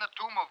then the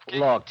tomb of King...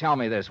 Look, tell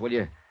me this, will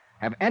you?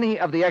 Have any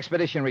of the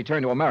expedition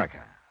returned to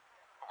America?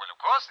 Well, of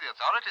course, the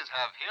authorities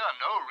have here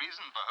no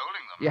reason for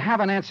holding them. You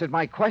haven't answered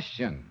my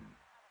question.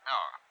 No.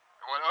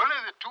 Well, only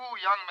the two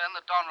young men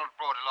that Donald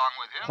brought along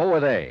with him. Who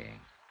were they?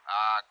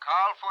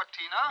 Carl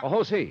Fortina. Well,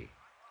 who's he?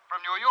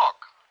 From New York.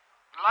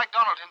 Like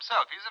Donald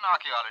himself, he's an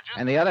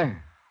archaeologist. And the other?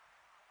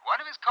 One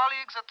of his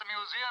colleagues at the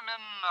museum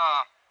in,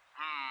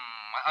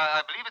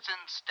 I believe it's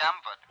in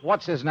Stamford.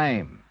 What's his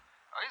name?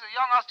 He's a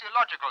young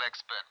osteological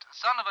expert,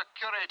 son of a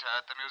curator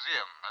at the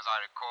museum, as I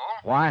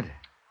recall. What?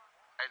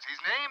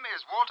 His name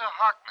is Walter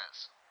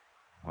Harkness.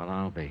 Well,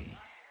 I'll be.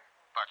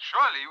 But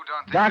surely you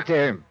don't think...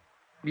 Doctor,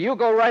 you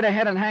go right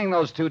ahead and hang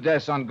those two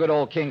deaths on good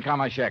old King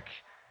Kamashek.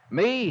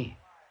 Me?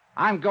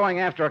 I'm going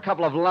after a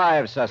couple of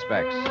live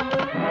suspects.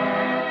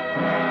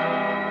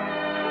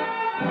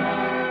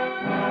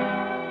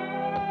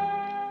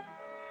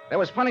 There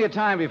was plenty of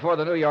time before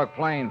the New York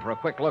plane for a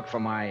quick look for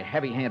my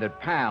heavy-handed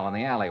pal in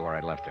the alley where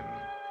I'd left him.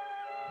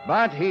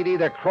 But he'd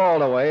either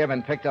crawled away or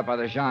been picked up by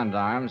the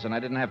gendarmes, and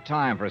I didn't have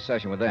time for a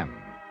session with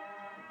them.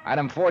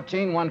 Item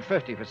 14,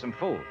 $150 for some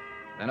food.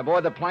 Then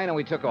aboard the plane, and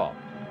we took off.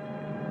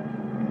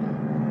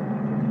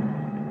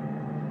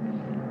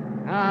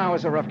 It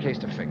was a rough case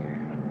to figure.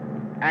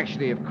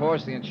 Actually, of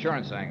course, the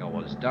insurance angle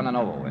was done and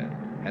over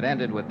with. It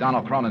ended with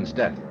Donald Cronin's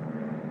death.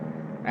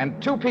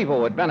 And two people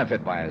would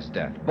benefit by his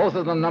death, both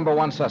of them number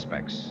one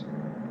suspects.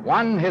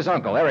 One, his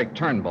uncle, Eric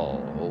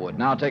Turnbull, who would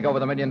now take over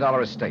the $1 million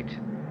estate.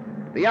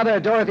 The other,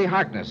 Dorothy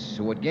Harkness,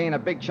 who would gain a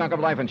big chunk of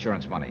life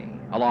insurance money,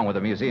 along with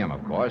the museum,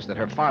 of course, that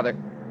her father...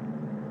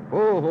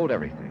 Hold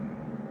everything.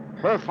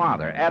 Her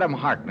father, Adam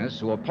Harkness,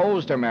 who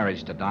opposed her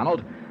marriage to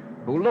Donald,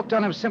 who looked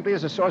on him simply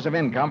as a source of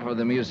income for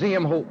the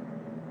museum, who...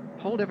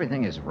 Hold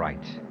everything is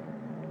right.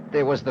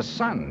 There was the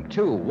son,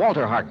 too,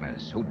 Walter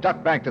Harkness, who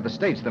ducked back to the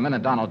States the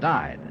minute Donald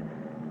died.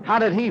 How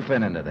did he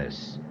fit into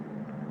this?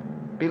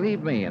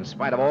 Believe me, in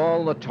spite of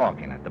all the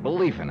talk in it, the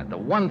belief in it, the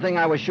one thing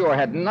I was sure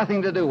had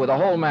nothing to do with the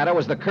whole matter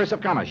was the curse of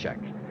Kamashek.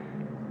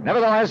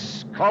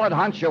 Nevertheless, call it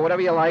hunch or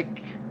whatever you like,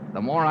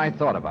 the more I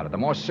thought about it, the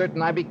more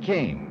certain I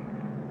became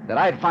that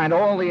I'd find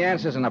all the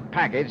answers in a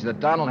package that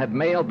Donald had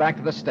mailed back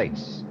to the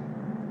States.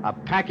 A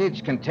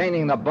package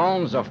containing the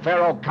bones of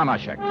Pharaoh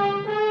Kamashek.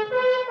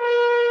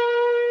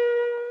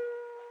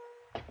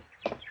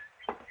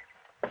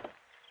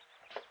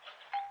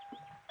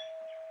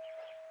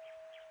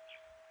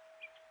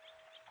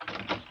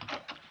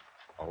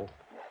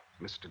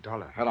 Mr.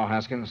 Dollar. Hello,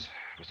 Haskins.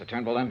 Mr.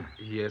 Turnbull in?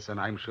 Yes, and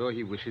I'm sure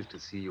he wishes to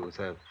see you. It's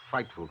a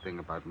frightful thing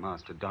about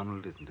Master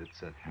Donald, isn't it,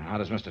 sir? How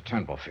does Mr.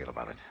 Turnbull feel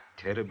about it?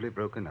 Terribly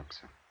broken up,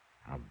 sir.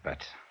 I'll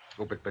bet.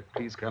 Oh, but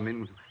please come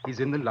in. He's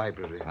in the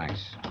library.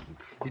 Thanks.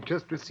 He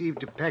just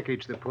received a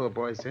package the poor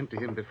boy sent to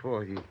him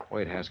before he...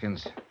 Wait,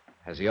 Haskins.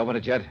 Has he opened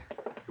it yet?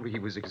 He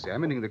was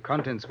examining the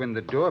contents when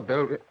the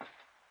doorbell...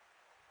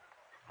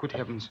 Good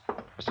heavens.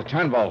 Mr.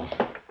 Turnbull.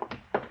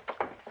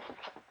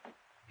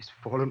 He's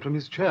fallen from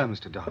his chair,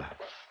 Mr. Dollar.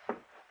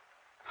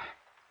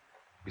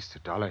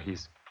 Mr. Dollar,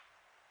 he's...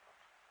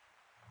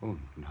 Oh,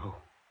 no.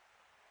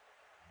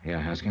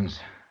 Yeah, Haskins.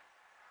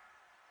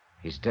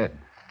 He's dead.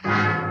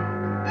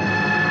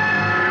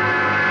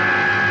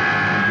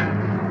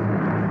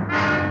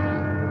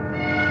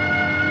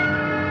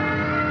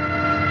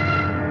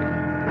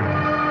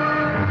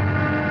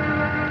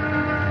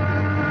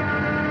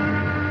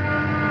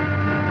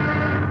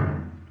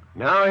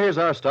 Now, here's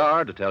our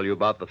star to tell you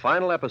about the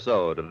final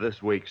episode of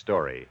this week's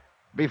story.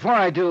 Before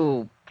I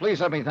do,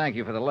 please let me thank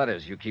you for the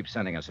letters you keep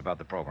sending us about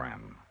the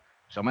program.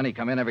 So many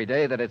come in every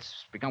day that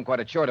it's become quite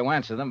a chore to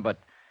answer them, but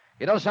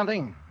you know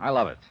something? I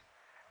love it.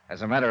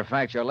 As a matter of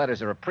fact, your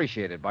letters are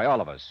appreciated by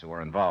all of us who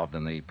are involved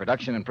in the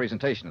production and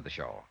presentation of the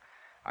show.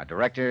 Our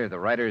director, the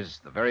writers,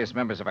 the various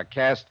members of our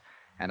cast,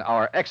 and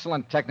our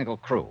excellent technical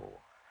crew.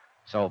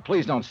 So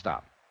please don't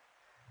stop.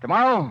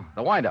 Tomorrow,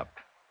 the wind-up.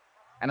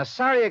 And a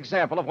sorry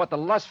example of what the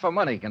lust for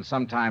money can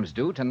sometimes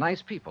do to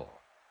nice people.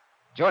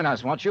 Join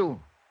us, won't you?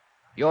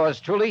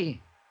 Yours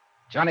truly,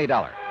 Johnny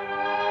Dollar.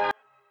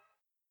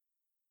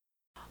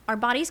 Our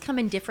bodies come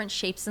in different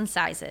shapes and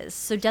sizes,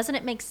 so doesn't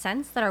it make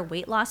sense that our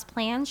weight loss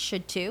plans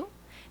should too?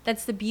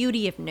 That's the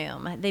beauty of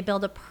Noom. They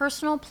build a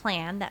personal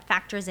plan that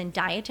factors in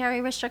dietary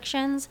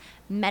restrictions,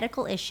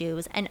 medical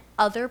issues, and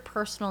other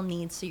personal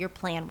needs so your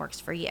plan works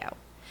for you.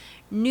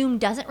 Noom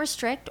doesn't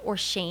restrict or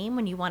shame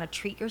when you want to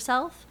treat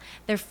yourself.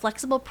 Their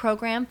flexible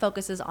program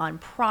focuses on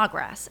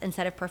progress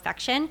instead of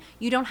perfection.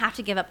 You don't have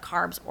to give up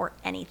carbs or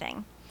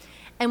anything.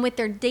 And with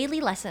their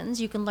daily lessons,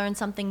 you can learn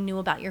something new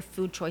about your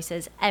food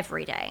choices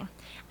every day.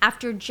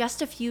 After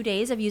just a few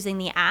days of using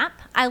the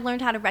app, I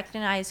learned how to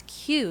recognize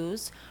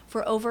cues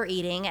for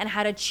overeating and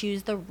how to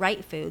choose the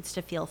right foods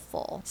to feel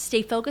full.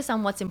 Stay focused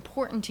on what's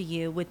important to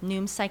you with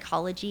Noom's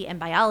psychology and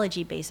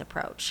biology-based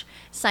approach.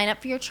 Sign up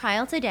for your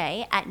trial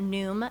today at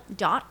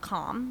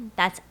Noom.com.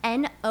 That's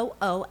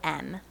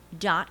Noom.com.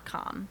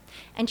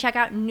 And check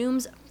out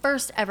Noom's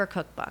first ever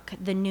cookbook,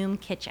 The Noom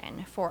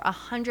Kitchen, for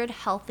 100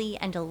 healthy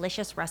and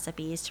delicious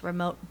recipes to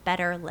promote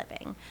better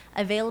living.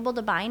 Available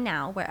to buy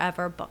now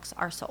wherever books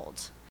are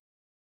sold.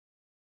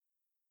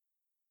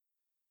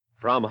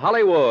 From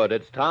Hollywood,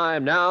 it's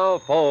time now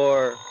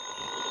for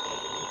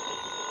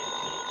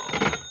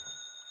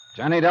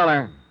Johnny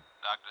Dollar.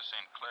 Dr.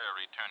 St. Clair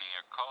returning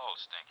your call,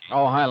 Stinky.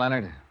 Oh, hi,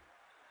 Leonard. Where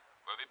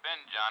have you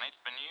been, Johnny? It's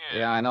been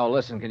years. Yeah, I know.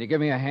 Listen, can you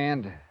give me a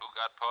hand? Who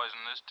got poison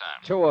this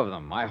time? 2 of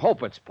them. I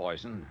hope it's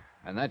poison,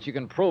 and that you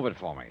can prove it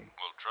for me.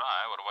 We'll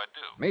try. What do I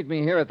do? Meet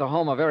me here at the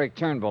home of Eric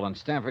Turnbull in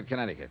Stamford,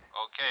 Connecticut.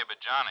 Okay,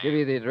 but Johnny... Give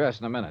you the address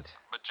in a minute.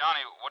 But,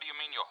 Johnny, what do you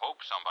mean you hope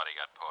somebody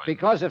got poisoned?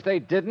 Because if they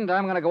didn't,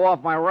 I'm going to go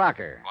off my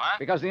rocker. What?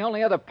 Because the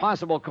only other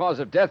possible cause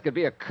of death could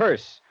be a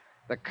curse.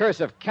 The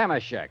curse of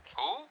Kamashek.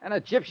 Who? An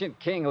Egyptian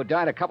king who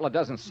died a couple of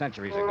dozen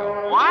centuries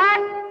ago. What?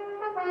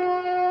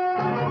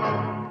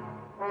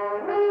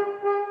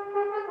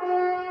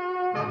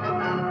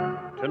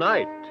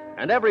 Tonight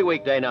and every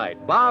weekday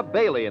night, Bob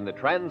Bailey in the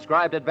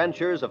transcribed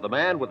adventures of the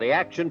man with the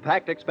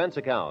action-packed expense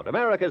account,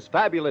 America's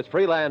fabulous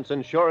freelance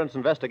insurance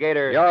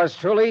investigator. Yours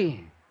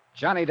truly,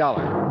 Johnny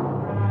Dollar.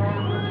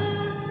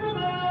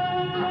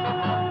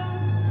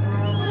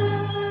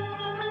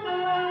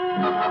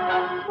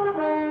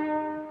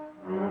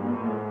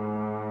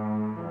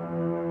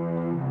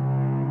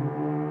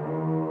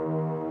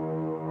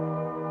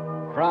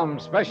 From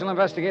Special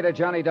Investigator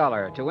Johnny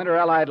Dollar to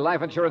Inter-Allied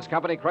Life Insurance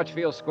Company,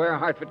 Crutchfield Square,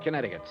 Hartford,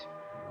 Connecticut.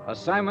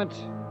 Assignment,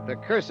 The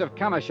Curse of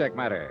Kamashek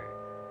Matter.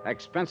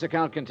 Expense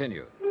account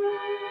continued.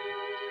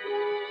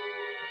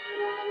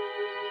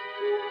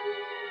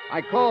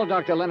 I called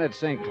Dr. Leonard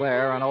St.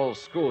 Clair, an old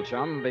school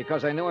chum,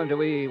 because I knew him to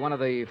be one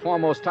of the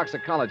foremost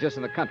toxicologists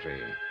in the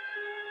country.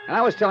 And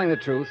I was telling the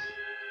truth.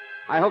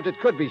 I hoped it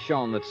could be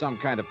shown that some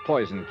kind of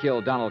poison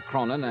killed Donald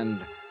Cronin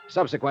and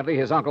subsequently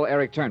his uncle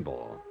Eric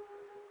Turnbull.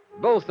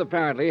 Both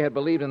apparently had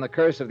believed in the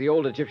curse of the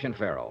old Egyptian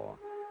pharaoh,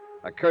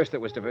 a curse that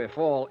was to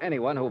befall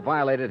anyone who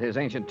violated his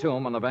ancient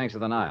tomb on the banks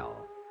of the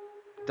Nile.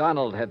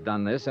 Donald had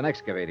done this in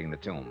excavating the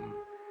tomb,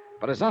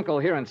 but his uncle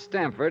here in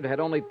Stamford had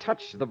only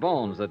touched the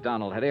bones that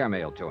Donald had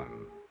airmailed to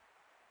him.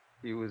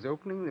 He was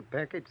opening the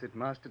package that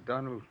Master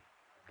Donald,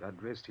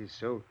 God rest his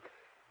soul,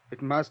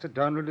 that Master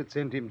Donald had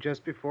sent him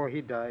just before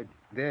he died,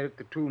 there at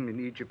the tomb in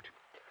Egypt.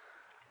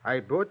 I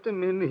brought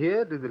them in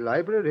here to the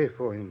library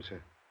for him,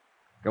 sir.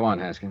 Go on,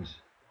 Haskins.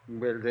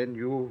 Well, then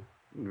you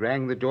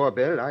rang the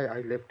doorbell.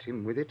 I left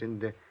him with it,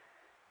 and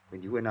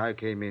when you and I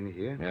came in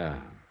here... Yeah,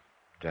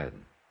 dead.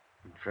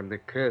 From the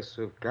curse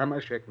of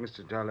Kamashek,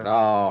 Mr. Dollar.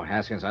 Oh,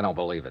 Haskins, I don't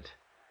believe it.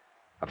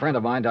 A friend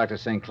of mine, Dr.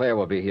 St. Clair,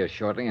 will be here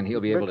shortly, and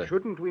he'll be able to...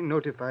 Shouldn't we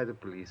notify the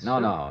police? No,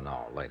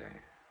 sir? Later.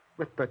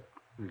 But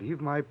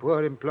leave my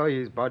poor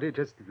employee's body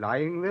just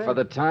lying there? For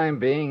the time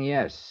being,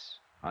 yes.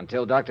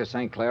 Until Dr.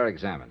 St. Clair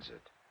examines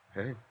it.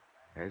 Hey,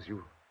 as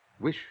you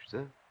wish,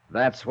 sir.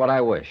 That's what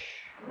I wish.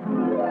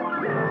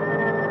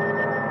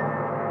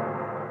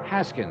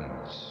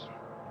 Haskins.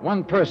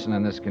 One person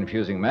in this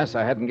confusing mess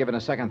I hadn't given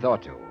a second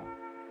thought to.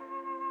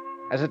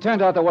 As it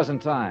turned out, there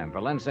wasn't time,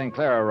 for Len St.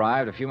 Clair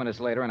arrived a few minutes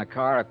later in a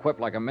car equipped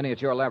like a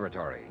miniature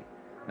laboratory.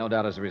 No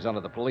doubt as a result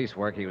of the police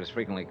work he was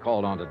frequently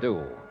called on to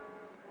do.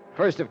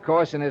 First, of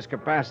course, in his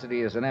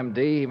capacity as an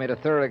MD, he made a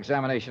thorough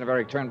examination of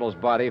Eric Turnbull's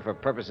body for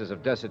purposes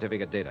of death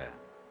certificate data.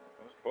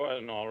 It was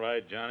poison, all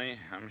right, Johnny.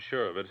 I'm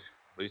sure of it.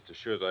 At least as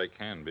sure as I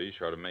can be,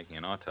 short of making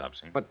an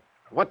autopsy. But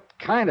what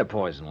kind of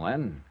poison,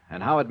 Len?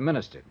 And how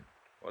administered?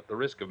 Well, at the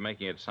risk of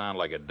making it sound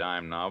like a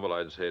dime novel,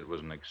 I'd say it was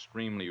an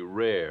extremely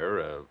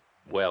rare,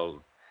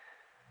 Well,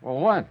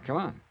 what? Come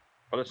on.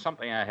 Well, it's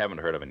something I haven't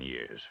heard of in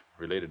years.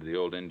 Related to the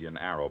old Indian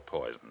arrow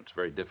poison. It's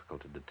very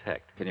difficult to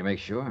detect. Can you make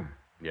sure?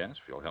 Yes,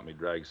 if you'll help me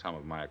drag some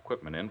of my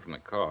equipment in from the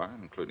car,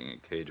 including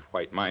a cage of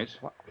white mice.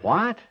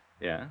 What?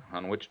 Yeah,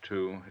 on which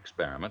to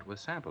experiment with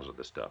samples of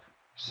the stuff.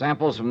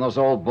 Samples from those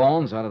old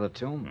bones out of the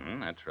tomb?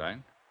 That's right.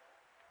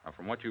 Now,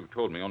 from what you've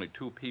told me, only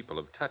 2 people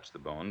have touched the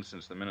bones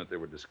since the minute they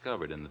were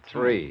discovered in the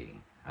tomb.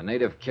 3. A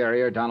native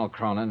carrier, Donald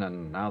Cronin,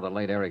 and now the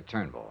late Eric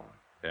Turnbull.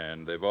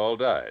 And they've all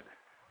died.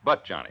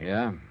 But, Johnny.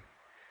 Yeah?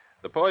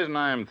 The poison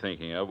I'm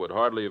thinking of would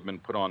hardly have been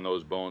put on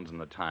those bones in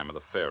the time of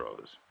the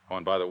pharaohs. Oh,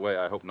 and by the way,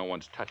 I hope no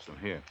one's touched them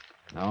here.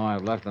 No,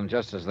 I've left them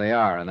just as they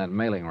are in that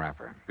mailing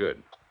wrapper.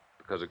 Good.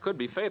 Because it could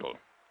be fatal.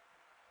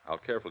 I'll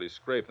carefully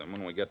scrape them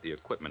when we get the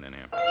equipment in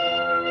here.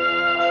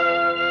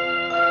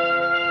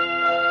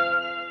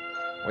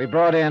 We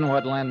brought in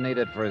what Len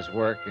needed for his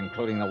work,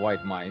 including the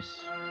white mice.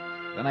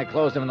 Then I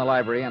closed him in the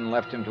library and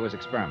left him to his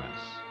experiments.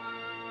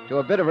 To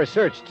a bit of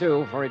research,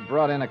 too, for he'd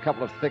brought in a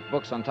couple of thick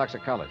books on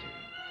toxicology.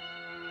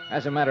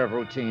 As a matter of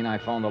routine, I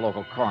phoned the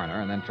local coroner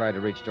and then tried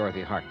to reach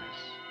Dorothy Harkness.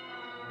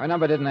 Her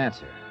number didn't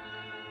answer.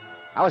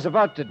 I was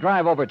about to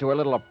drive over to her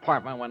little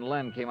apartment when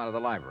Len came out of the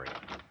library.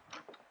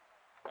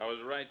 I was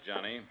right,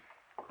 Johnny.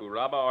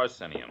 Curaba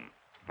arsenium.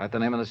 That the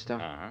name of the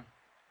stuff? Uh-huh.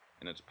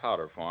 In its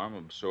powder form,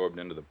 absorbed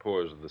into the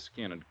pores of the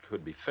skin, it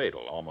could be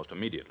fatal almost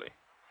immediately.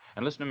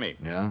 And listen to me.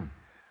 Yeah?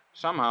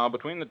 Somehow,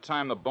 between the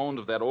time the bones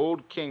of that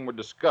old king were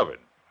discovered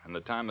and the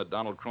time that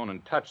Donald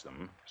Cronin touched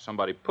them,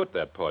 somebody put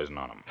that poison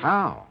on him.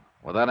 How?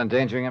 Without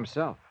endangering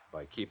himself?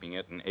 By keeping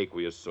it in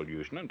aqueous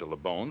solution until the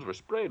bones were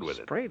sprayed with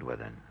it. Sprayed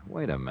with it?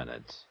 Wait a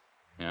minute.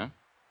 Yeah?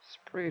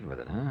 Sprayed with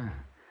it, huh?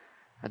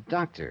 A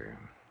doctor,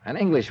 an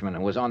Englishman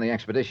who was on the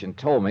expedition,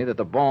 told me that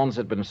the bones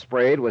had been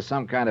sprayed with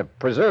some kind of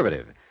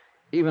preservative,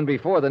 even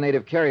before the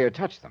native carrier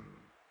touched them.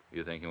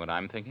 You thinking what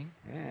I'm thinking?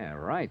 Yeah,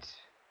 right.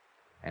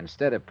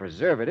 Instead of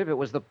preservative, it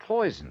was the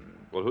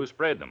poison. Well, who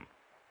sprayed them?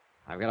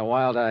 I've got a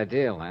wild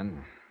idea,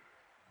 Len.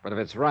 But if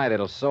it's right,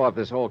 it'll sew up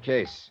this whole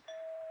case.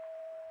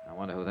 I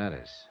wonder who that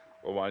is.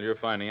 Well, while you're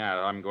finding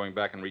out, I'm going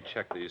back and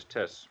recheck these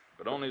tests.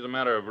 But only as a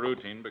matter of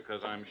routine,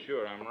 because I'm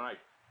sure I'm right.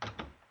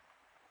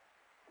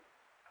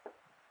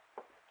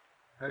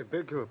 I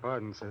beg your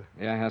pardon, sir.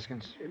 Yeah,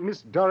 Haskins?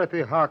 Miss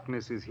Dorothy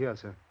Harkness is here,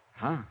 sir.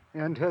 Huh?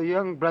 And her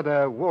young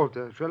brother,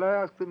 Walter. Shall I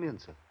ask them in,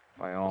 sir?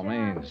 By all What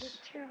means.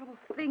 a terrible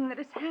thing that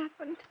has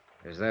happened.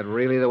 Is that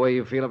really the way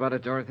you feel about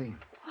it, Dorothy?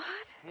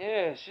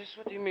 Yes, just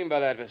what do you mean by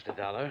that, Mr.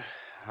 Dollar?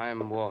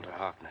 I'm Walter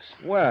Harkness.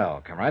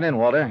 Well, come right in,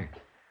 Walter.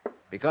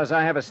 Because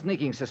I have a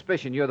sneaking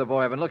suspicion you're the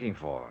boy I've been looking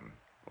for.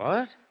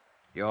 What?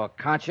 Your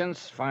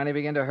conscience finally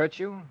begin to hurt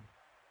you?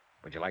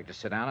 Would you like to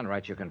sit down and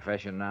write your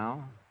confession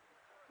now?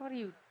 What are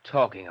you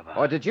talking about?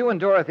 Or did you and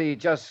Dorothy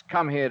just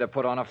come here to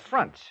put on a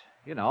front?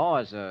 You know,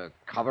 as a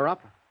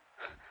cover-up?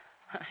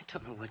 I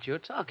don't know what you're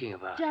talking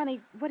about.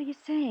 Johnny, what are you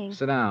saying?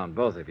 Sit down,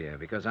 both of you,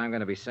 because I'm going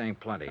to be saying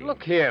plenty.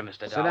 Look here, Mr.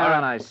 Dollar. Sit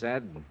down, I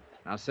said.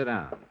 Now sit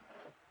down.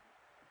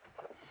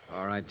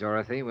 All right,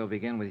 Dorothy, we'll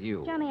begin with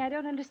you. Johnny, I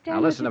don't understand.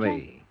 Now listen to what you're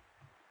me.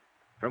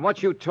 From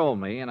what you told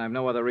me, and I've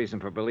no other reason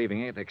for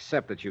believing it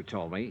except that you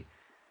told me,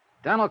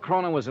 Donald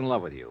Cronin was in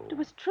love with you. It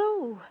was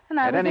true. And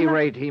I At was any in love-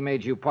 rate, he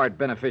made you part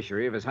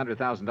beneficiary of his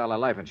 $100,000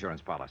 life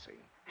insurance policy.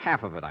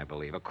 Half of it, I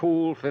believe. A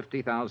cool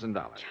 $50,000.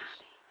 How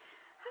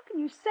can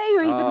you say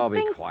or even Oh, be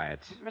think...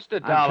 quiet.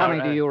 Mr. I'm Dollar,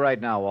 coming to you right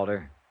now,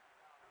 Walter.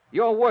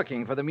 You're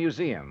working for the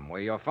museum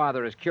where your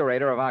father is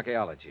curator of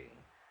archaeology.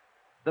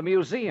 The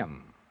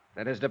museum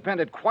that has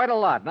depended quite a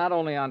lot not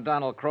only on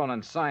Donald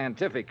Cronin's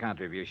scientific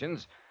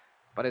contributions,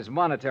 but his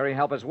monetary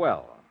help as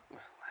well.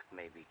 That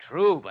may be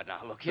true, but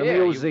now look The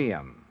here.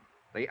 museum,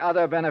 the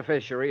other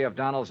beneficiary of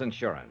Donald's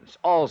insurance,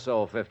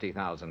 also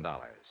 $50,000.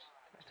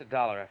 Mr.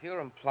 Dollar, if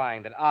you're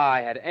implying that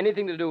I had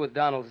anything to do with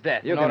Donald's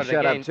death You in can order to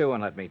shut gain... up, too,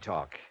 and let me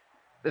talk.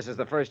 This is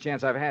the first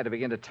chance I've had to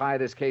begin to tie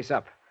this case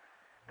up.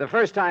 The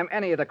first time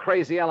any of the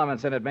crazy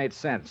elements in it made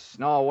sense.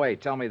 No,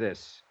 wait, tell me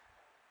this.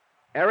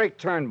 Eric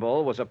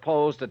Turnbull was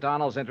opposed to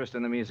Donald's interest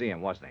in the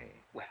museum, wasn't he?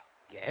 Well,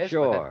 yes,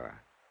 Sure.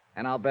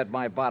 And I'll bet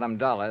my bottom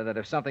dollar that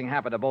if something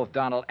happened to both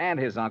Donald and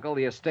his uncle,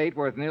 the estate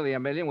worth nearly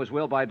 $1 million was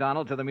willed by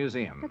Donald to the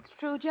museum. That's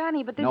true,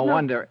 Johnny, but there's No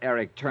wonder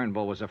Eric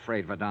Turnbull was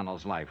afraid for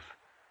Donald's life.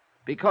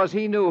 Because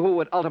he knew who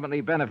would ultimately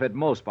benefit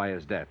most by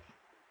his death.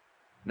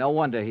 No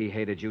wonder he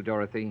hated you,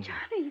 Dorothy.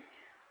 Johnny.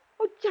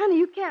 Oh, Johnny,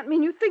 you can't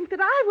mean you think that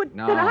I would...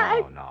 No, that I...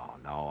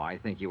 no. I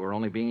think you were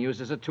only being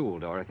used as a tool,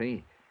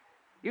 Dorothy.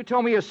 You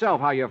told me yourself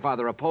how your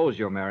father opposed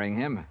your marrying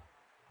him.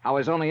 How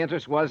his only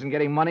interest was in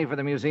getting money for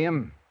the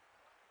museum.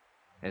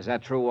 Is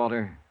that true,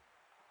 Walter?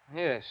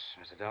 Yes,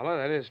 Mr. Dollar,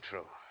 that is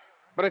true.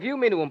 But if you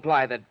mean to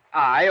imply that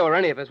I or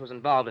any of us was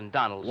involved in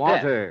Donald's death...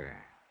 Walter,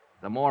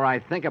 the more I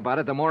think about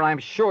it, the more I'm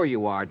sure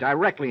you are,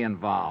 directly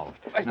involved.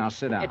 Now,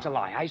 sit down. It's a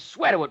lie. I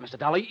swear to it, Mr.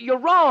 Dollar. You're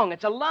wrong.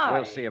 It's a lie.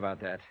 We'll see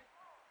about that.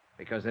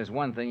 Because there's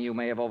one thing you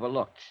may have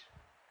overlooked.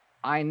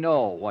 I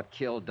know what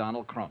killed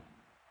Donald Cronin.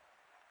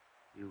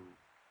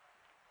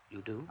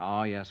 You do?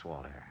 Oh, yes,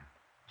 Walter.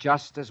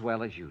 Just as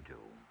well as you do.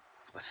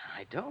 But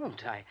I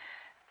don't. I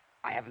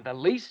haven't the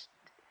least...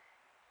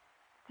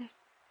 The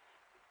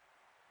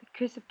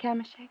curse of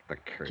Kamashek? The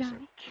curse Johnny?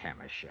 of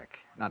Kamashek.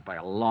 Not by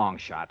a long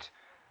shot.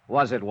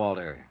 Was it,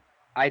 Walter?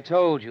 I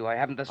told you I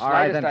haven't the All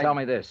right, slightest... then tell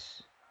me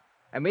this.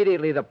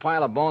 Immediately the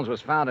pile of bones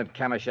was found at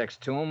Kamashek's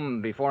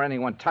tomb before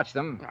anyone touched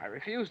them. I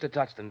refused to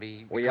touch them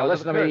Will you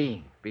listen to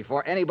me?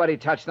 Before anybody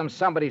touched them,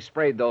 somebody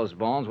sprayed those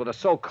bones with a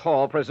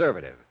so-called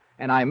preservative.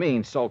 And I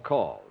mean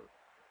so-called.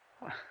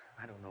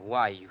 I don't know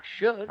why you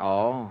should.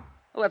 Oh?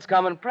 Well, that's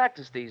common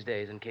practice these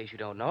days, in case you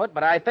don't know it,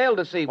 but I fail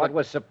to see What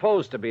was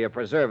supposed to be a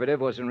preservative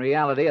was in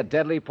reality a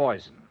deadly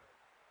poison.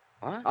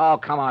 What? Oh,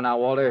 come on now,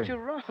 Walter. But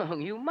you're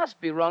wrong. You must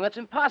be wrong. That's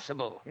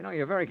impossible. You know,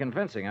 you're very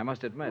convincing, I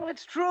must admit. Well,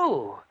 it's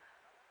true.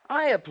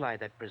 I applied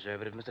that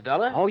preservative, Mr.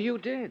 Dollar. Oh, you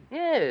did?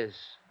 Yes,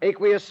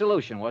 Aqueous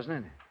solution,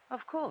 wasn't it?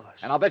 of course.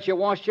 And I'll bet you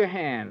washed your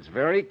hands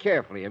very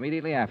carefully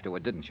immediately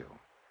afterward, didn't you?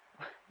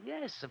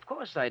 Yes, of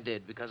course I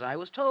did, because I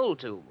was told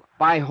to.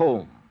 By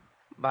whom?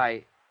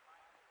 By...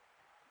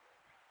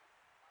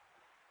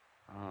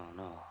 Oh,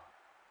 no.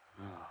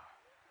 No.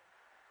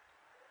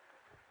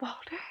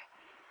 Walter?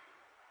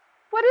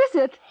 What is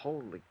it?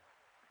 Holy...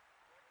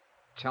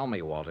 Tell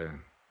me, Walter.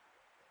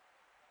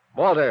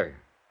 Walter!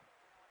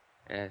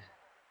 Yes?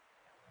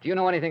 Do you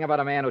know anything about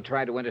a man who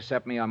tried to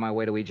intercept me on my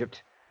way to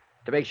Egypt?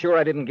 To make sure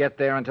I didn't get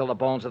there until the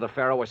bones of the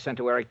Pharaoh were sent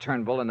to Eric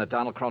Turnbull and that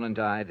Donald Cronin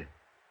died?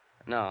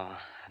 No,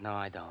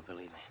 I don't,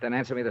 believe me. Then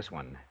answer me this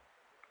one.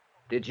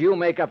 Did you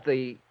make up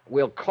the,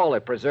 we'll call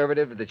it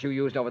preservative, that you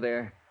used over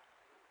there?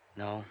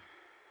 No.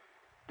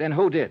 Then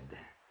who did?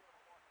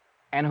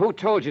 And who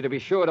told you to be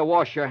sure to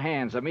wash your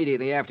hands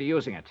immediately after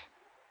using it?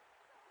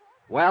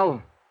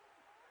 Well?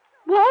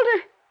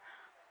 Walter!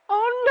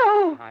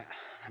 Oh, no!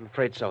 I'm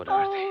afraid so,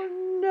 Dorothy.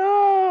 Oh,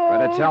 no!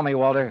 Better tell me,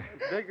 Walter.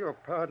 Beg your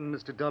pardon,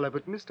 Mr. Dollar,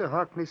 but Mr.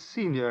 Harkness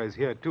Sr. is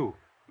here, too.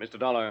 Mr.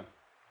 Dollar,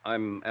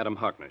 I'm Adam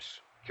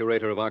Harkness,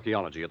 curator of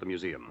archaeology at the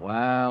museum.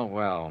 Well,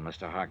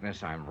 Mr.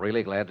 Harkness, I'm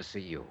really glad to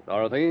see you.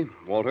 Dorothy,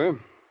 Walter.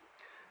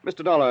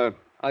 Mr. Dollar,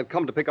 I've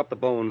come to pick up the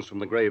bones from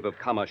the grave of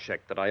Kamashek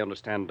that I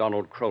understand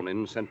Donald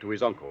Cronin sent to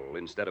his uncle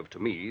instead of to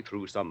me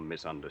through some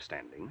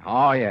misunderstanding.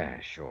 Oh, yeah,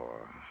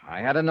 sure. I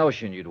had a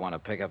notion you'd want to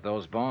pick up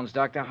those bones,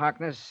 Dr.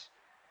 Harkness.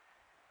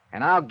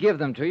 And I'll give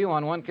them to you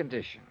on one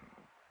condition.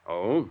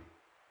 Oh?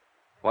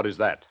 What is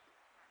that?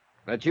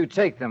 That you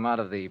take them out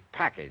of the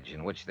package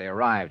in which they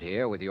arrived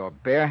here with your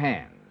bare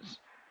hands.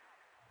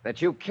 That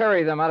you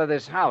carry them out of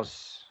this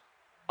house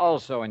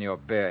also in your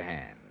bare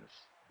hands.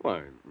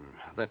 Why,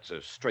 that's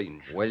a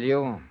strange... Will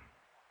you?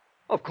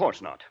 Of course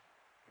not.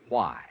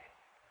 Why?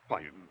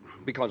 Why,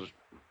 because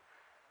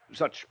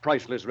such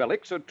priceless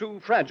relics are too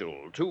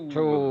fragile,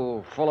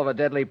 Too full of a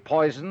deadly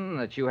poison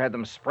that you had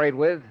them sprayed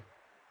with?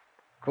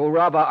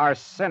 Kuraba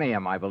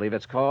arsenium, I believe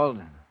it's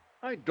called.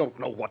 I don't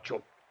know what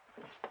you're...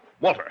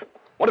 Walter,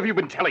 what have you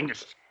been telling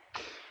us?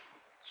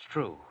 It's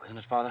true, isn't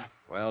it, Father?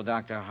 Well,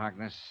 Dr.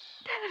 Harkness...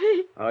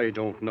 Daddy! I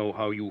don't know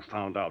how you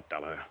found out,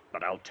 Dollar,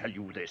 but I'll tell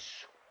you this.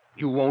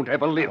 You won't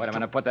ever live. Wait a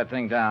minute, put that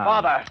thing down.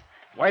 Father!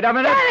 Wait a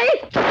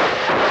minute!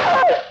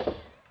 Daddy!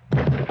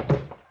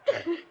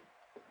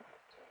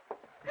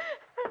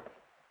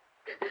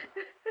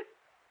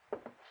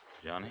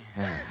 Johnny?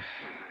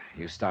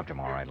 You stopped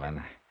him all right,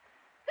 Len.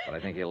 But I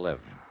think he'll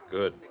live.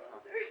 Good.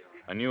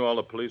 I knew all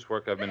the police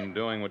work I've been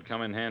doing would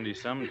come in handy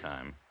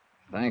sometime.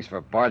 Thanks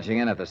for barging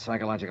in at the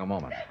psychological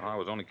moment. I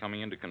was only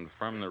coming in to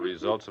confirm the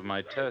results of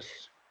my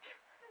tests.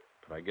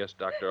 But I guess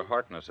Dr.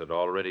 Harkness had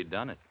already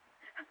done it.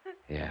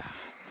 Yeah.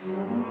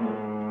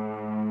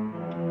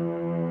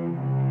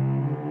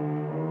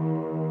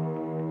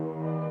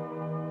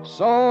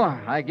 So,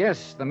 I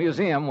guess the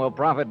museum will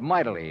profit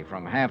mightily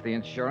from half the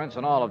insurance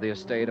and all of the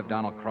estate of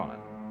Donald Cronin.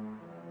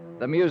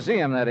 The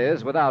museum, that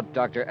is, without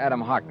Dr.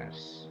 Adam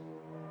Harkness.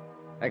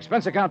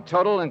 Expense account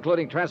total,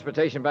 including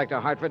transportation back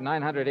to Hartford,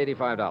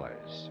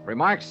 $985.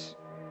 Remarks?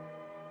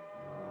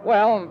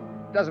 Well,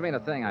 doesn't mean a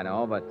thing, I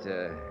know, but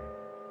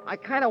I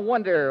kind of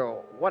wonder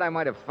what I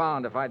might have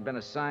found if I'd been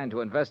assigned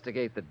to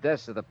investigate the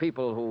deaths of the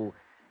people who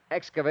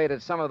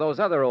excavated some of those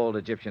other old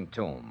Egyptian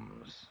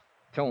tombs.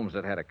 Tombs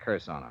that had a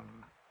curse on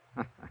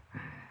them.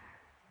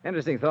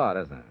 Interesting thought,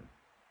 isn't it?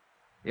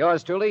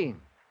 Yours truly,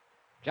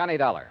 Johnny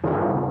Dollar.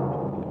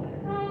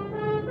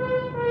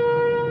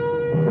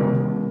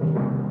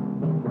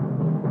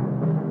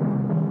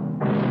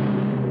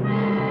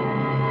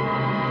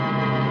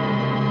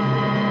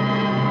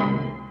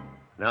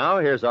 Now,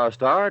 here's our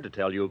star to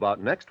tell you about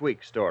next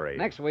week's story.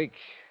 Next week,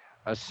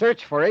 a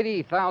search for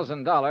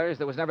 $80,000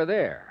 that was never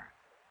there,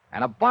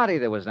 and a body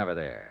that was never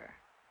there.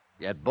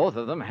 Yet both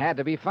of them had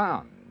to be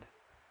found.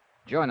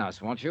 Join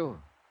us, won't you?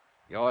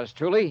 Yours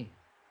truly,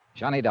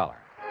 Johnny Dollar.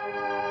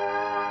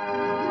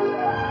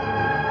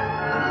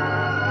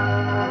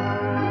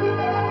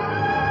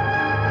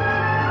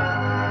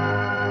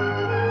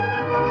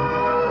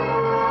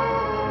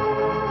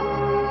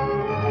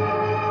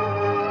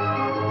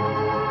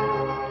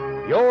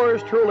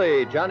 Yours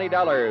truly, Johnny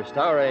Dollar,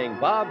 starring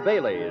Bob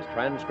Bailey, is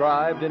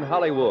transcribed in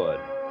Hollywood.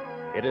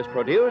 It is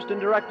produced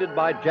and directed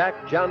by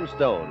Jack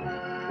Johnstone,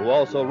 who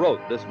also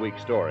wrote this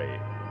week's story.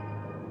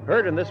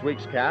 Heard in this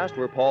week's cast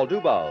were Paul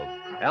Dubov,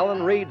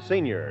 Alan Reed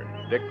Sr.,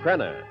 Dick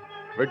Crenna,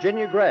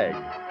 Virginia Gregg,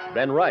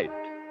 Ben Wright,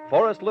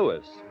 Forrest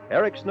Lewis,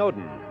 Eric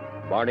Snowden,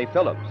 Barney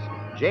Phillips,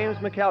 James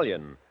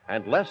McCallion,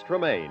 and Les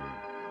Tremaine.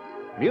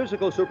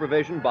 Musical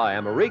supervision by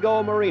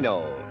Amerigo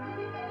Marino.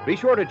 Be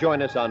sure to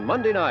join us on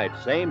Monday night,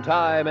 same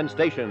time and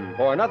station,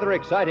 for another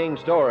exciting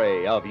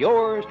story of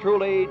yours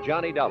truly,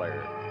 Johnny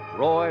Dollar.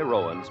 Roy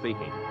Rowan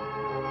speaking.